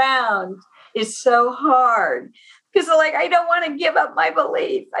time around is so hard because I don't want to give up my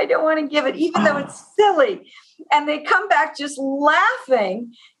belief. I don't want to give it, even though it's silly. And they come back just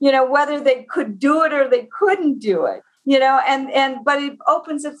laughing, whether they could do it or they couldn't do it, but it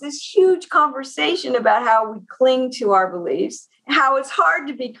opens up this huge conversation about how we cling to our beliefs, how it's hard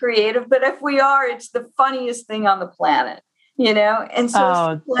to be creative, but if we are, it's the funniest thing on the planet, and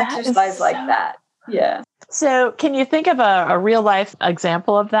so exercise like that. Yeah. So can you think of a real life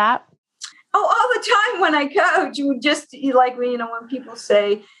example of that? Oh, all the time when I coach, you just like, when people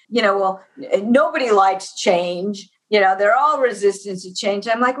say, well, nobody likes change, they're all resistant to change.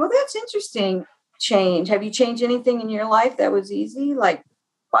 I'm like, well, that's interesting. Change. Have you changed anything in your life that was easy? Like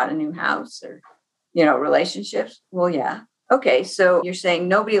bought a new house or, relationships? Well, yeah. Okay. So you're saying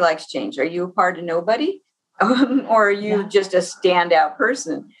nobody likes change. Are you a part of nobody? Or are you just a standout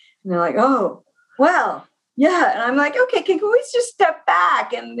person? And they're like, oh, well, yeah. And I'm like, okay, can we just step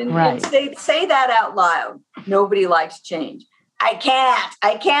back and say that out loud? Nobody likes change. I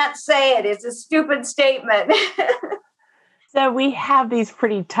can't say it. It's a stupid statement. So we have these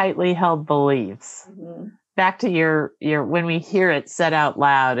pretty tightly held beliefs. Mm-hmm. Back to your when we hear it said out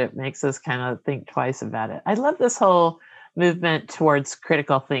loud, it makes us kind of think twice about it. I love this whole movement towards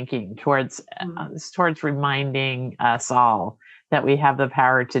critical thinking, towards reminding us all that we have the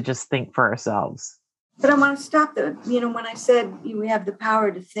power to just think for ourselves. But I want to stop there. When I said we have the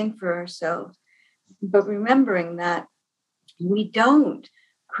power to think for ourselves, but remembering that we don't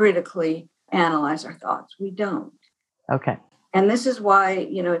critically analyze our thoughts. We don't. Okay. And this is why,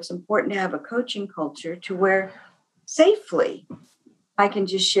 it's important to have a coaching culture to where safely I can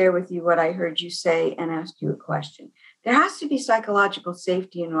just share with you what I heard you say and ask you a question. There has to be psychological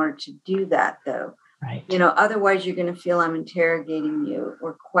safety in order to do that, though. Right. Otherwise you're going to feel I'm interrogating you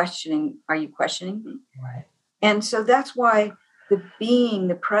or questioning. Are you questioning me? Right. And so that's why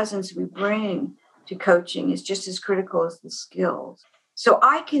the presence we bring to coaching is just as critical as the skills. So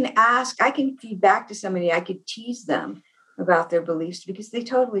I can feed back to somebody, I could tease them about their beliefs because they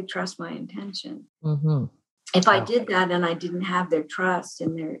totally trust my intention. Mm-hmm. If I did that and I didn't have their trust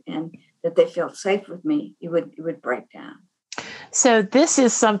and that they felt safe with me, it would break down. So this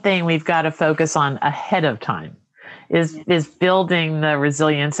is something we've got to focus on ahead of time, is building the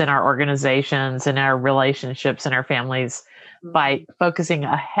resilience in our organizations and our relationships and our families by focusing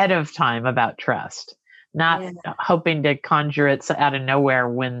ahead of time about trust, not hoping to conjure it out of nowhere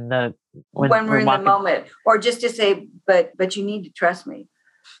when we're in the moment, or just to say, but you need to trust me.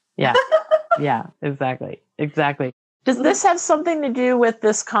 Yeah. Yeah, exactly. Does this have something to do with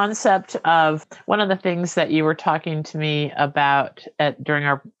this concept of one of the things that you were talking to me about during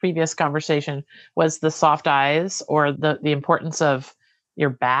our previous conversation was the soft eyes or the importance of your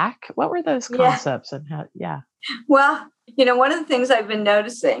back? What were those concepts and how? Yeah. Well, one of the things I've been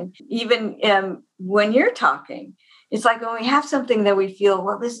noticing, even when you're talking, it's like when we have something that we feel,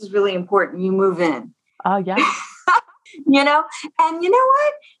 well, this is really important, you move in. Oh, yeah. And you know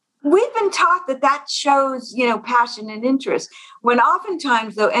what? We've been taught that shows, passion and interest. When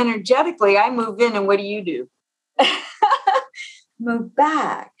oftentimes, though, energetically, I move in and what do? Move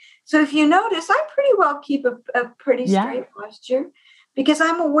back. So if you notice, I pretty well keep a pretty straight posture because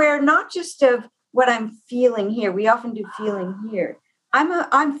I'm aware not just of what I'm feeling here. We often do feeling here.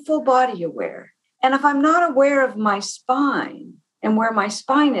 I'm full body aware. And if I'm not aware of my spine, and where my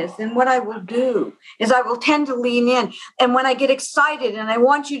spine is, then what I will do is I will tend to lean in. And when I get excited and I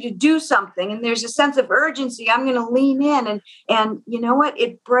want you to do something and there's a sense of urgency, I'm going to lean in. And you know what?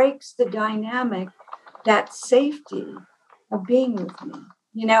 It breaks the dynamic, that safety of being with me,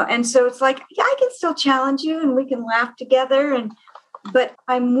 And so it's like, I can still challenge you and we can laugh together. But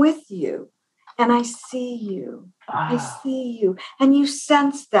I'm with you and I see you. I see you and you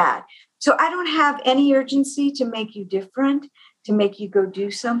sense that. So I don't have any urgency to make you different, to make you go do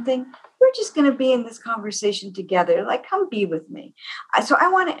something. We're just going to be in this conversation together. Like, come be with me. So I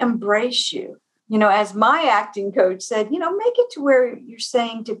want to embrace you. As my acting coach said, make it to where you're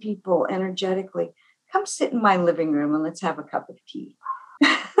saying to people energetically, come sit in my living room and let's have a cup of tea.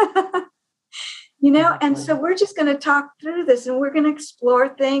 And so we're just going to talk through this and we're going to explore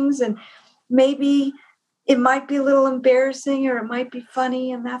things. And maybe it might be a little embarrassing or it might be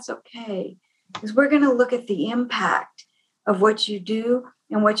funny, and that's okay. Because we're going to look at the impact of what you do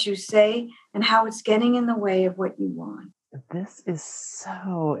and what you say and how it's getting in the way of what you want. This is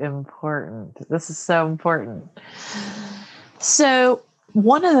so important. So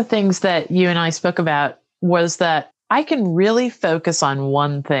one of the things that you and I spoke about was that I can really focus on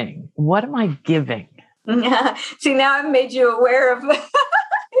one thing. What am I giving? See, now I've made you aware of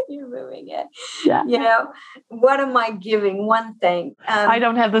you're moving it. Yeah. What am I giving? One thing. I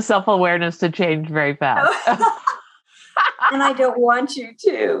don't have the self-awareness to change very fast. And I don't want you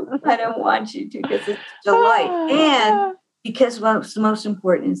to. Because it's delight. And because what's most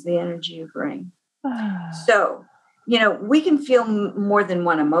important is the energy you bring. So, we can feel more than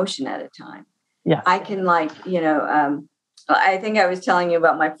one emotion at a time. Yeah. I can I think I was telling you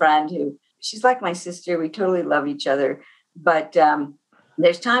about my friend who, she's like my sister. We totally love each other. But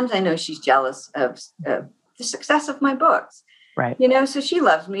There's times I know she's jealous of the success of my books. Right. So she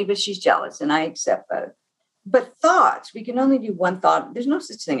loves me, but she's jealous, and I accept both. But thoughts, we can only do one thought. There's no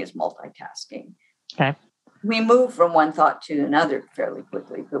such thing as multitasking. Okay. We move from one thought to another fairly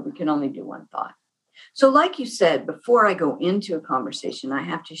quickly, but we can only do one thought. So like you said, before I go into a conversation, I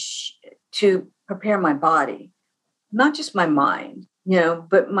have to prepare my body, not just my mind,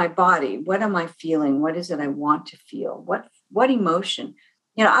 but my body. What am I feeling? What is it I want to feel? What emotion?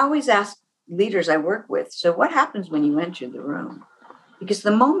 I always ask leaders I work with, so what happens when you enter the room? Because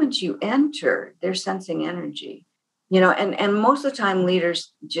the moment you enter, they're sensing energy, and most of the time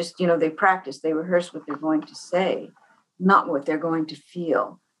leaders just, they practice, they rehearse what they're going to say, not what they're going to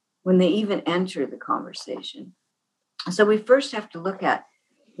feel when they even enter the conversation. So we first have to look at,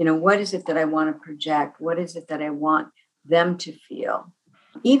 what is it that I want to project? What is it that I want them to feel?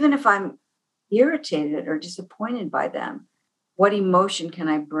 Even if I'm irritated or disappointed by them, what emotion can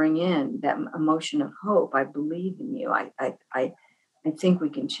I bring in? That emotion of hope. I believe in you. I think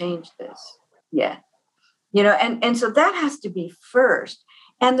we can change this. Yeah. And so that has to be first.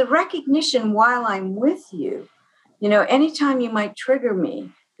 And the recognition while I'm with you, anytime you might trigger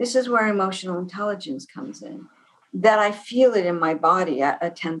me, this is where emotional intelligence comes in, that I feel it in my body,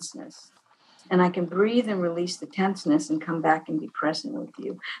 a tenseness. And I can breathe and release the tenseness and come back and be present with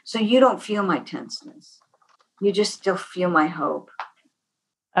you. So you don't feel my tenseness. You just still feel my hope.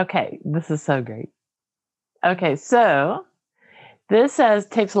 Okay, this is so great. Okay, so this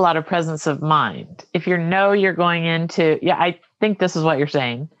takes a lot of presence of mind. If you're going into, I think this is what you're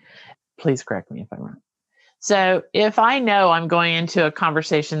saying. Please correct me if I'm wrong. So if I know I'm going into a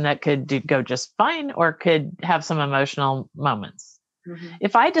conversation that could go just fine or could have some emotional moments,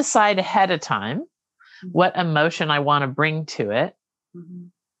 if I decide ahead of time what emotion I want to bring to it,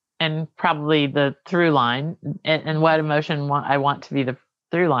 and probably the through line and what emotion I want to be the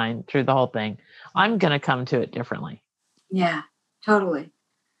through line through the whole thing, I'm going to come to it differently. Yeah, totally.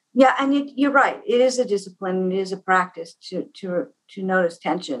 Yeah. And you're right. It is a discipline. It is a practice to notice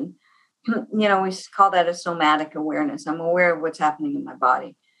tension. We call that a somatic awareness. I'm aware of what's happening in my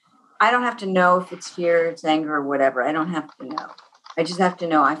body. I don't have to know if it's fear, it's anger, or whatever. I don't have to know. I just have to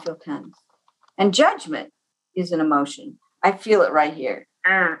know I feel tense. And judgment is an emotion. I feel it right here.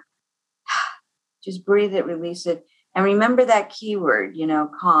 Just breathe it, release it. And remember that keyword,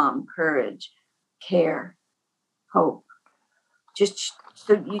 calm, courage, care, hope. Just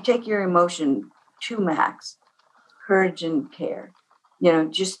so you take your emotion to max, courage and care,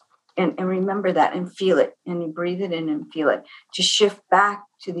 and remember that and feel it, and you breathe it in and feel it. Just shift back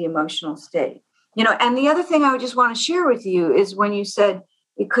to the emotional state. And the other thing I would just want to share with you is when you said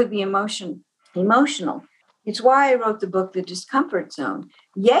it could be emotional. It's why I wrote the book, The Discomfort Zone.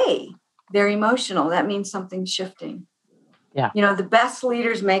 Yay, they're emotional. That means something's shifting. Yeah. The best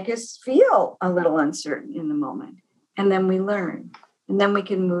leaders make us feel a little uncertain in the moment. And then we learn. And then we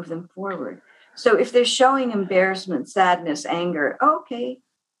can move them forward. So if they're showing embarrassment, sadness, anger, okay,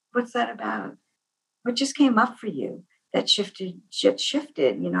 what's that about? What just came up for you that shifted?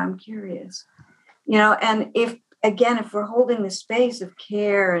 I'm curious. And if we're holding the space of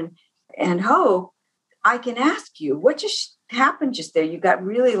care and hope, I can ask you, what just happened just there? You got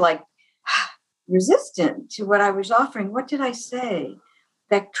really resistant to what I was offering. What did I say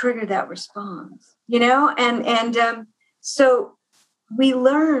that triggered that response? So we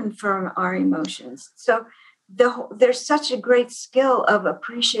learn from our emotions. So there's such a great skill of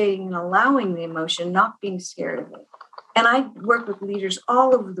appreciating and allowing the emotion, not being scared of it. And I work with leaders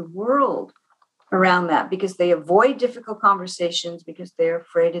all over the world around that because they avoid difficult conversations because they're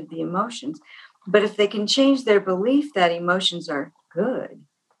afraid of the emotions. But if they can change their belief that emotions are good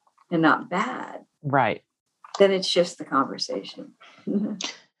and not bad, right, then it shifts the conversation.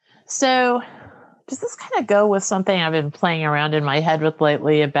 So does this kind of go with something I've been playing around in my head with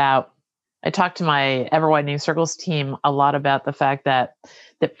lately about, I talked to my Ever Widening Circles team a lot about the fact that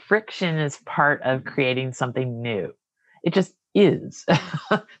friction is part of creating something new. It just is.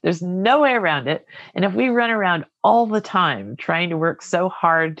 There's no way around it. And if we run around all the time trying to work so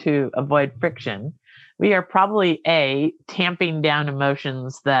hard to avoid friction, we are probably tamping down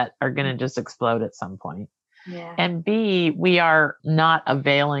emotions that are going to just explode at some point. Yeah. And B, we are not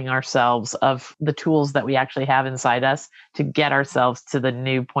availing ourselves of the tools that we actually have inside us to get ourselves to the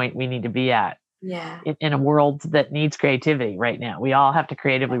new point we need to be at. Yeah. In a world that needs creativity right now. We all have to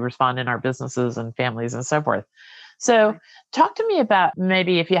creatively respond in our businesses and families and so forth. So talk to me about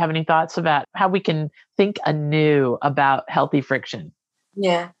maybe if you have any thoughts about how we can think anew about healthy friction.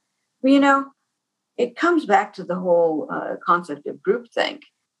 Yeah. Well, it comes back to the whole concept of groupthink.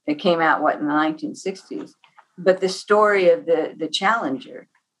 It came out, in the 1960s. but the story of the Challenger,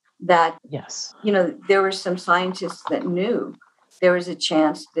 that, Yes. there were some scientists that knew there was a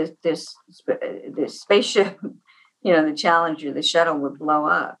chance that this spaceship, the Challenger, the shuttle, would blow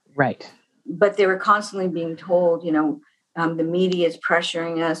up. Right. But they were constantly being told, the media is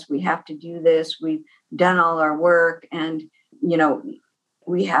pressuring us. We have to do this. We've done all our work, and,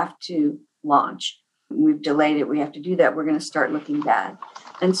 we have to launch. We've delayed it. We have to do that. We're going to start looking bad.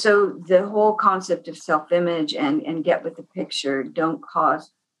 And so the whole concept of self-image and get with the picture, don't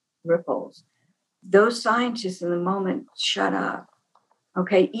cause ripples. Those scientists in the moment shut up.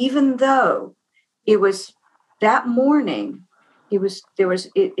 Okay. Even though it was that morning,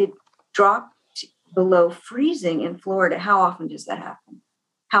 it dropped below freezing in Florida. How often does that happen?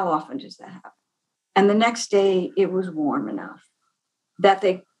 And the next day it was warm enough that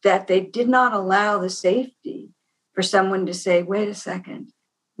they did not allow the safety for someone to say, wait a second,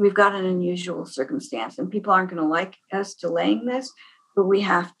 we've got an unusual circumstance and people aren't going to like us delaying this, but we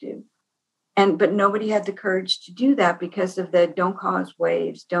have to. But nobody had the courage to do that because of the don't cause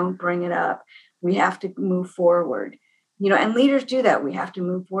waves, don't bring it up. We have to move forward, and leaders do that. We have to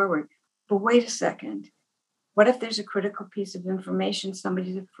move forward. But wait a second. What if there's a critical piece of information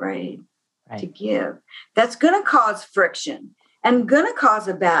somebody's afraid to give? That's going to cause friction and going to cause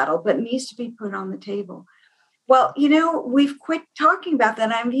a battle, but needs to be put on the table. Well, we've quit talking about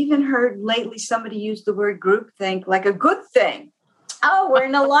that. I've even heard lately somebody use the word groupthink like a good thing. Oh, we're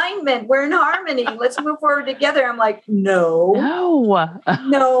in alignment. We're in harmony. Let's move forward together. I'm like, no,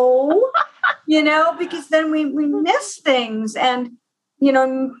 because then we miss things. And,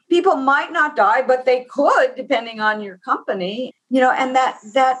 people might not die, but they could, depending on your company, and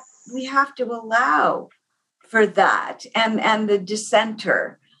that we have to allow for that. And the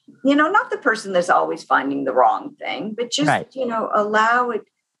dissenter, not the person that's always finding the wrong thing, but just, allow it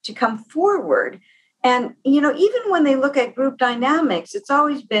to come forward. And, even when they look at group dynamics, it's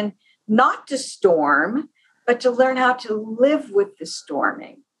always been not to storm, but to learn how to live with the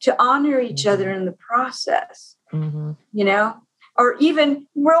storming, to honor each other in the process, or even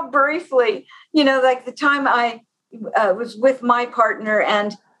real briefly, like the time I was with my partner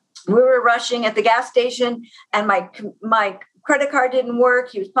and we were rushing at the gas station and my credit card didn't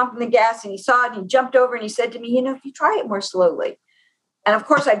work. He was pumping the gas and he saw it and he jumped over and he said to me, if you try it more slowly. And of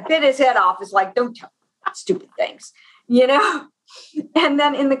course I bit his head off. It's like, don't tell me stupid things, And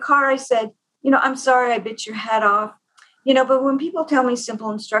then in the car I said, I'm sorry I bit your head off, but when people tell me simple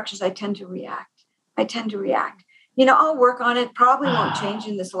instructions, I tend to react. I'll work on it. Probably won't change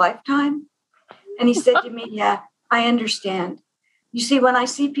in this lifetime. And he said to me, yeah, I understand. You see, when I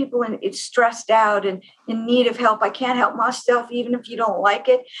see people it's stressed out and in need of help, I can't help myself. Even if you don't like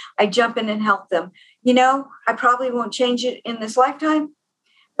it, I jump in and help them. I probably won't change it in this lifetime,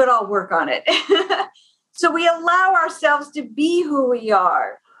 but I'll work on it. So we allow ourselves to be who we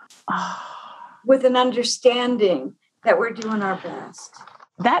are with an understanding that we're doing our best.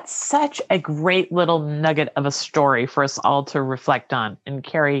 That's such a great little nugget of a story for us all to reflect on and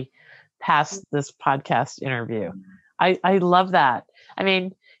carry past this podcast interview. I love that. I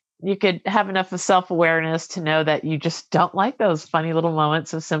mean, you could have enough of self-awareness to know that you just don't like those funny little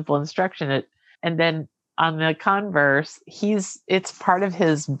moments of simple instruction. And then on the converse, it's part of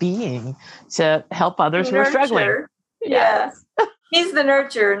his being to help others who are struggling. Yes. Yeah. He's the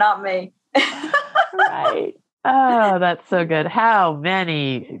nurturer, not me. Right. Oh, that's so good. How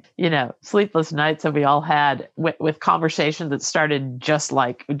many, sleepless nights have we all had with conversations that started just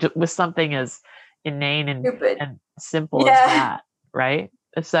with something as inane and simple as that, right?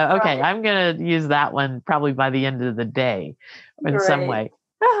 So, okay, right. I'm going to use that one probably by the end of the day in some way.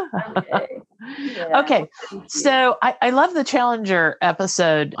 Okay. Yeah. Okay. So I love the Challenger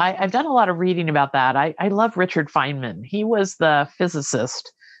episode. I've done a lot of reading about that. I love Richard Feynman. He was the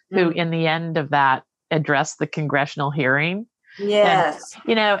physicist who, in the end of that, addressed the congressional hearing. Yes.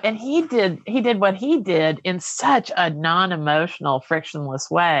 And he did what he did in such a non-emotional,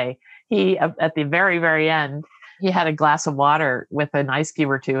 frictionless way. He, at the very, very end, he had a glass of water with an ice cube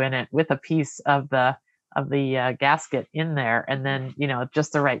or two in it with a piece of the gasket in there. And then, at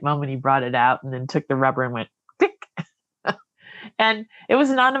just the right moment, he brought it out and then took the rubber and went, tick. And it was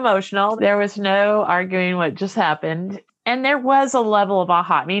non-emotional. There was no arguing what just happened. And there was a level of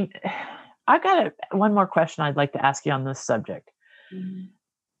aha. I mean, I've got one more question I'd like to ask you on this subject. Mm-hmm.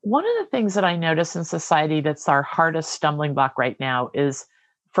 One of the things that I notice in society that's our hardest stumbling block right now is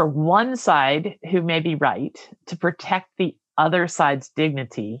for one side who may be right to protect the other side's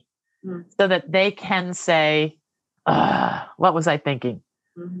dignity so that they can say, what was I thinking?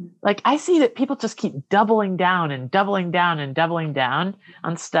 Mm-hmm. Like I see that people just keep doubling down and doubling down and doubling down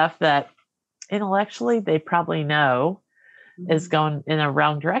on stuff that intellectually they probably know is going in a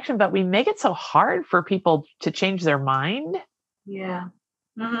wrong direction, but we make it so hard for people to change their mind. Yeah.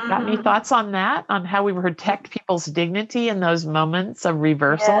 Got any thoughts on that, on how we protect people's dignity in those moments of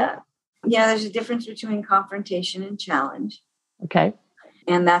reversal? Yeah, there's a difference between confrontation and challenge. Okay.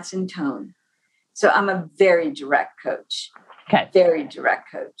 And that's in tone. So I'm a very direct coach. Okay. Very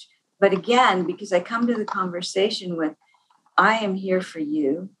direct coach. But again, because I come to the conversation with, I am here for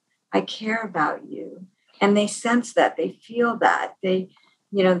you. I care about you. And they sense that, they feel that, they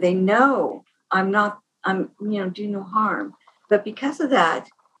know I'm do no harm. But because of that,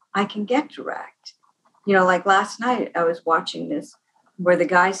 I can get direct. Like last night, I was watching this where the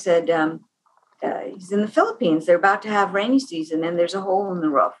guy said, he's in the Philippines. They're about to have rainy season and there's a hole in the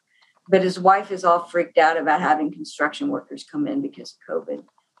roof. But his wife is all freaked out about having construction workers come in because of COVID.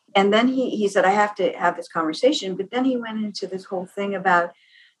 And then he said, I have to have this conversation. But then he went into this whole thing about,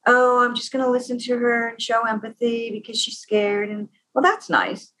 I'm just going to listen to her and show empathy because she's scared. And well, that's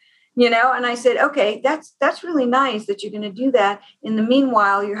nice. And I said, okay, that's really nice that you're going to do that. In the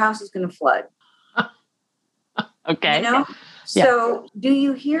meanwhile, your house is going to flood. Okay. So do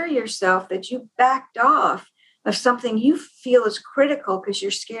you hear yourself that you backed off of something you feel is critical because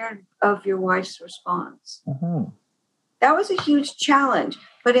you're scared of your wife's response? Mm-hmm. That was a huge challenge.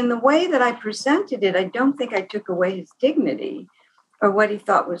 But in the way that I presented it, I don't think I took away his dignity or what he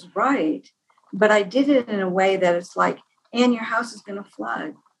thought was right. But I did it in a way that it's like, and your house is going to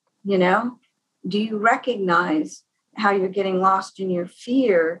flood. Do you recognize how you're getting lost in your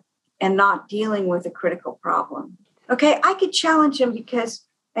fear and not dealing with a critical problem? Okay, I could challenge him because,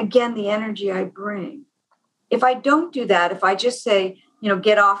 again, the energy I bring. If I don't do that, if I just say,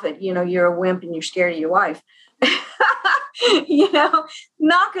 get off it, you're a wimp and you're scared of your wife,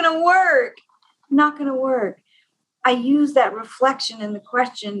 not going to work. Not going to work. I use that reflection in the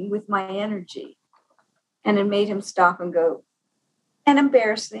question with my energy. And it made him stop and go, and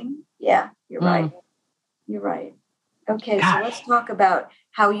embarrassing. Yeah, you're right. You're right. Okay, so let's talk about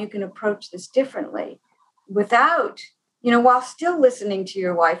how you can approach this differently without, while still listening to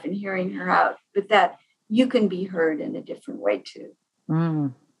your wife and hearing her out, but that you can be heard in a different way too.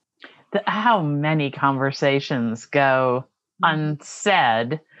 How many conversations go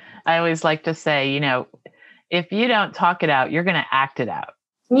unsaid? I always like to say, if you don't talk it out, you're going to act it out.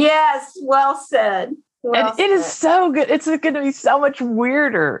 Yes, well said. And it is so good. It's going to be so much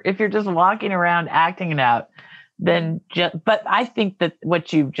weirder if you're just walking around acting it out than but I think that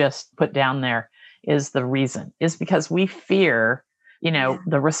what you've just put down there is the reason, is because we fear,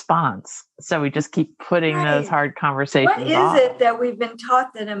 the response. So we just keep putting those hard conversations off. What is it that we've been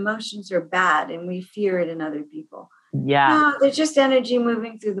taught that emotions are bad and we fear it in other people? Yeah. No, they're just energy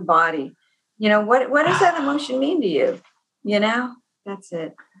moving through the body. What does that emotion mean to you? That's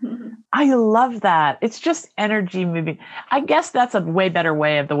it. I love that. It's just energy moving. I guess that's a way better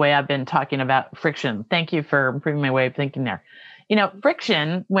way of the way I've been talking about friction. Thank you for improving my way of thinking there.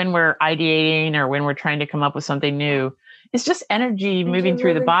 Friction, when we're ideating or when we're trying to come up with something new, is just energy moving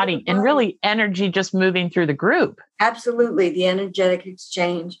through the body, and really energy just moving through the group. Absolutely. The energetic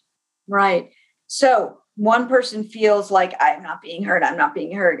exchange. Right. So one person feels like I'm not being heard.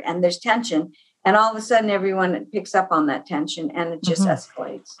 And there's tension. And all of a sudden, everyone picks up on that tension and it just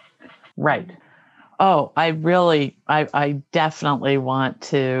escalates. Right. Oh, I definitely want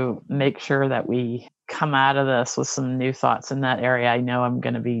to make sure that we come out of this with some new thoughts in that area. I know I'm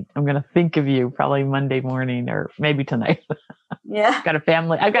going to think of you probably Monday morning or maybe tonight. Yeah. I've got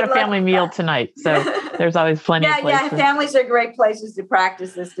a family meal tonight. So there's always plenty of places. Yeah. Families are great places to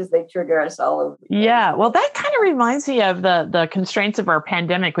practice this because they trigger us all over. Yeah. Well, that kind of reminds me of the constraints of our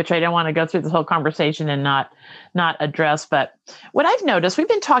pandemic, which I don't want to go through this whole conversation and not address. But what I've noticed, we've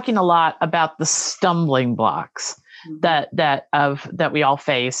been talking a lot about the stumbling blocks that we all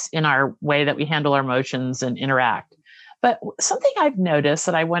face in our way that we handle our emotions and interact. But something I've noticed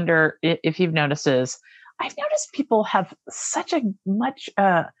that I wonder if you've noticed is I've noticed people have such a much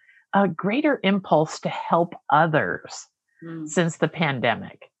a greater impulse to help others since the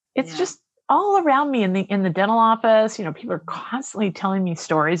pandemic. It's just all around me in the dental office. People are constantly telling me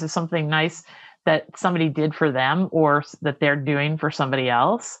stories of something nice that somebody did for them or that they're doing for somebody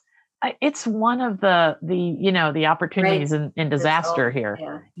else. It's one of the opportunities in disaster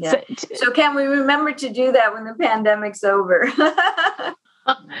here. Yeah. So can we remember to do that when the pandemic's over?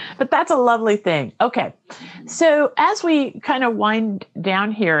 But that's a lovely thing. Okay. So as we kind of wind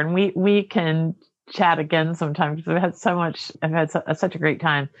down here, and we can chat again sometime because I've had such a great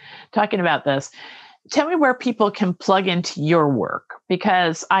time talking about this. Tell me where people can plug into your work,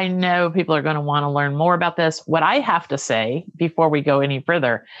 because I know people are going to want to learn more about this. What I have to say before we go any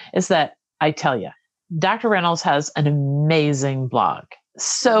further is that I tell you, Dr. Reynolds has an amazing blog.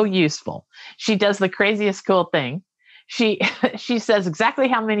 So useful. She does the craziest cool thing. She says exactly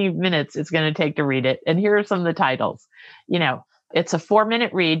how many minutes it's going to take to read it. And here are some of the titles. It's a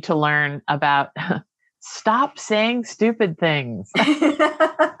 4-minute read to learn about stop saying stupid things.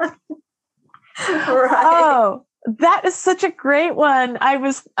 Right. Oh, that is such a great one. I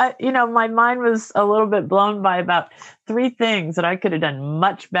was, my mind was a little bit blown by about 3 things that I could have done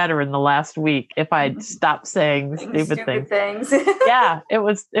much better in the last week if I'd stopped saying stupid things. Yeah, it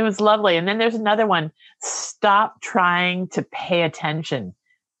was lovely. And then there's another one, stop trying to pay attention.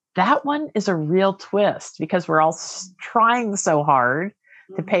 That one is a real twist because we're all trying so hard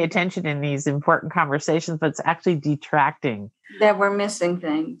to pay attention in these important conversations, but it's actually detracting. That we're missing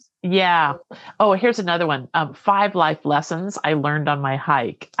things. Yeah. Oh, here's another one. 5 life lessons I learned on my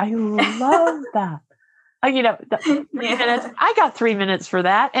hike. I love that. 3 minutes. I got 3 minutes for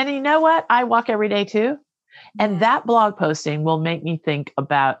that. And you know what? I walk every day too. And that blog posting will make me think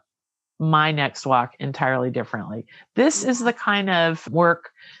about my next walk entirely differently. This is the kind of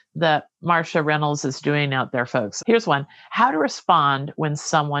work that Marsha Reynolds is doing out there, folks. Here's one. How to respond when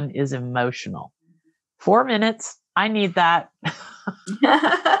someone is emotional. 4 minutes. I need that.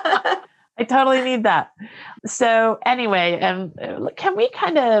 I totally need that. So anyway, can we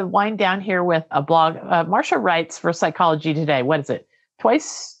kind of wind down here with a blog? Marsha writes for Psychology Today. What is it?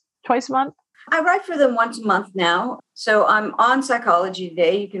 Twice a month? I write for them once a month now. So I'm on Psychology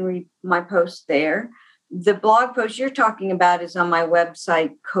Today. You can read my posts there. The blog post you're talking about is on my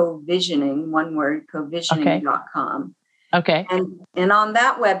website, CoVisioning, one word, covisioning.com. Okay. And on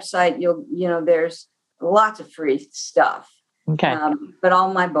that website, there's lots of free stuff. Okay. But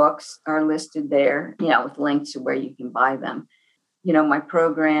all my books are listed there, with links to where you can buy them, my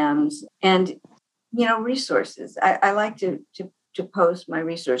programs and, resources. I like to post my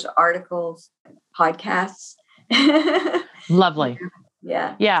resource articles, podcasts. Lovely.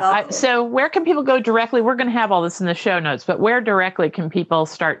 Yeah. So where can people go directly? We're going to have all this in the show notes, but where directly can people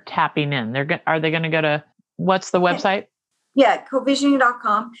start tapping in? Are they going to go to, what's the website? Yeah,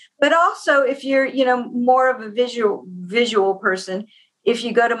 covisioning.com. But also if you're, more of a visual person, if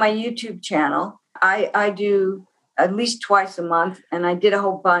you go to my YouTube channel, I do at least twice a month. And I did a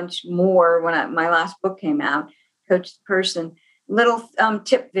whole bunch more when my last book came out, Coach the Person, little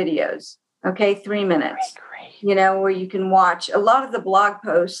tip videos. Okay, 3 minutes. Great. Where you can watch a lot of the blog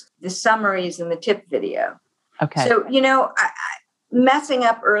posts, the summaries and the tip video. Okay. So, messing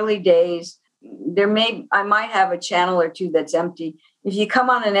up early days, I might have a channel or two that's empty. If you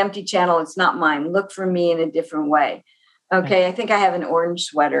come on an empty channel, it's not mine. Look for me in a different way. Okay. I think I have an orange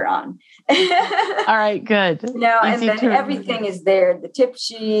sweater on. All right, good. And then everything is there. The tip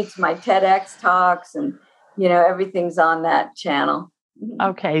sheets, my TEDx talks, and, everything's on that channel.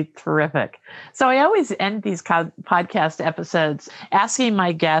 Okay, terrific. So I always end these podcast episodes asking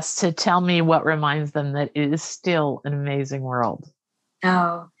my guests to tell me what reminds them that it is still an amazing world.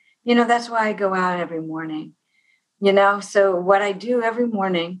 Oh, that's why I go out every morning. So what I do every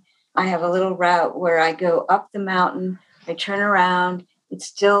morning, I have a little route where I go up the mountain, I turn around, it's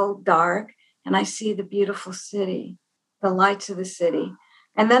still dark, and I see the beautiful city, the lights of the city.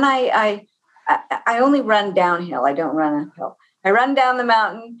 And then I only run downhill. I don't run uphill. I run down the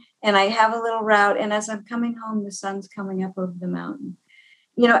mountain and I have a little route. And as I'm coming home, the sun's coming up over the mountain,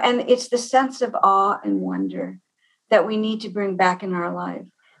 and it's the sense of awe and wonder that we need to bring back in our life.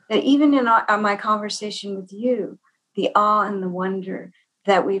 That even in my conversation with you, the awe and the wonder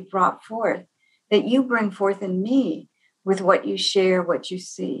that we've brought forth, that you bring forth in me with what you share, what you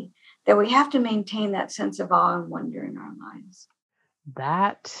see, that we have to maintain that sense of awe and wonder in our lives.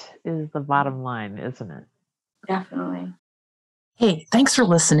 That is the bottom line, isn't it? Definitely. Hey, thanks for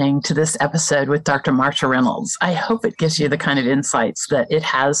listening to this episode with Dr. Marsha Reynolds. I hope it gives you the kind of insights that it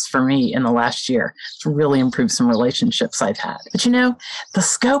has for me in the last year to really improve some relationships I've had. But the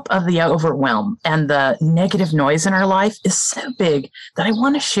scope of the overwhelm and the negative noise in our life is so big that I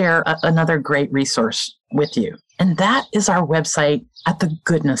want to share another great resource with you. And that is our website at the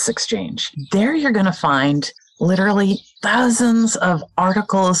Goodness Exchange. There you're going to find literally thousands of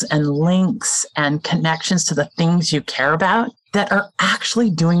articles and links and connections to the things you care about that are actually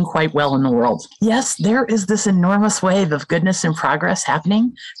doing quite well in the world. Yes, there is this enormous wave of goodness and progress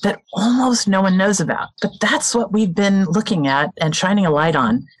happening that almost no one knows about. But that's what we've been looking at and shining a light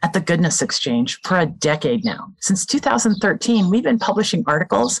on at the Goodness Exchange for a decade now. Since 2013, we've been publishing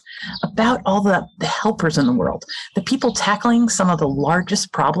articles about all the helpers in the world, the people tackling some of the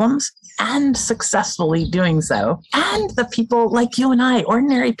largest problems and successfully doing so, and the people like you and I,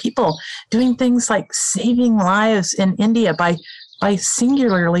 ordinary people, doing things like saving lives in India by by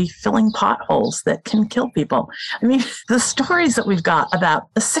singularly filling potholes that can kill people. I mean, the stories that we've got about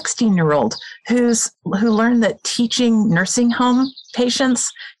a 16-year-old who learned that teaching nursing home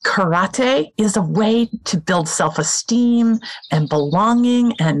patients karate is a way to build self-esteem and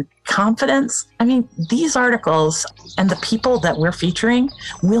belonging and confidence. I mean, these articles and the people that we're featuring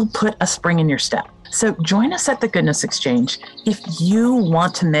will put a spring in your step. So join us at the Goodness Exchange if you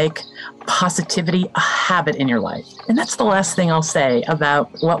want to make positivity a habit in your life. And that's the last thing I'll say about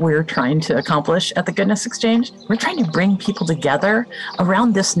what we're trying to accomplish at the Goodness Exchange. We're trying to bring people together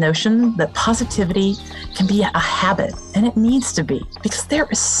around this notion that positivity can be a habit, and it needs to be, because there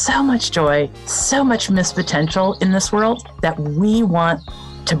is so much joy, so much missed potential in this world that we want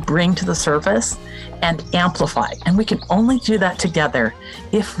to bring to the surface and amplify. And we can only do that together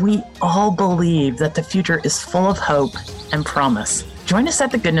if we all believe that the future is full of hope and promise. Join us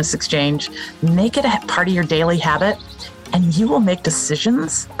at the Goodness Exchange, make it a part of your daily habit, and you will make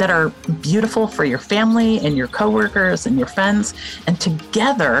decisions that are beautiful for your family and your coworkers and your friends. And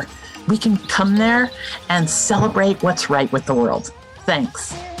together we can come there and celebrate what's right with the world.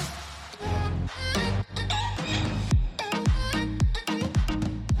 Thanks.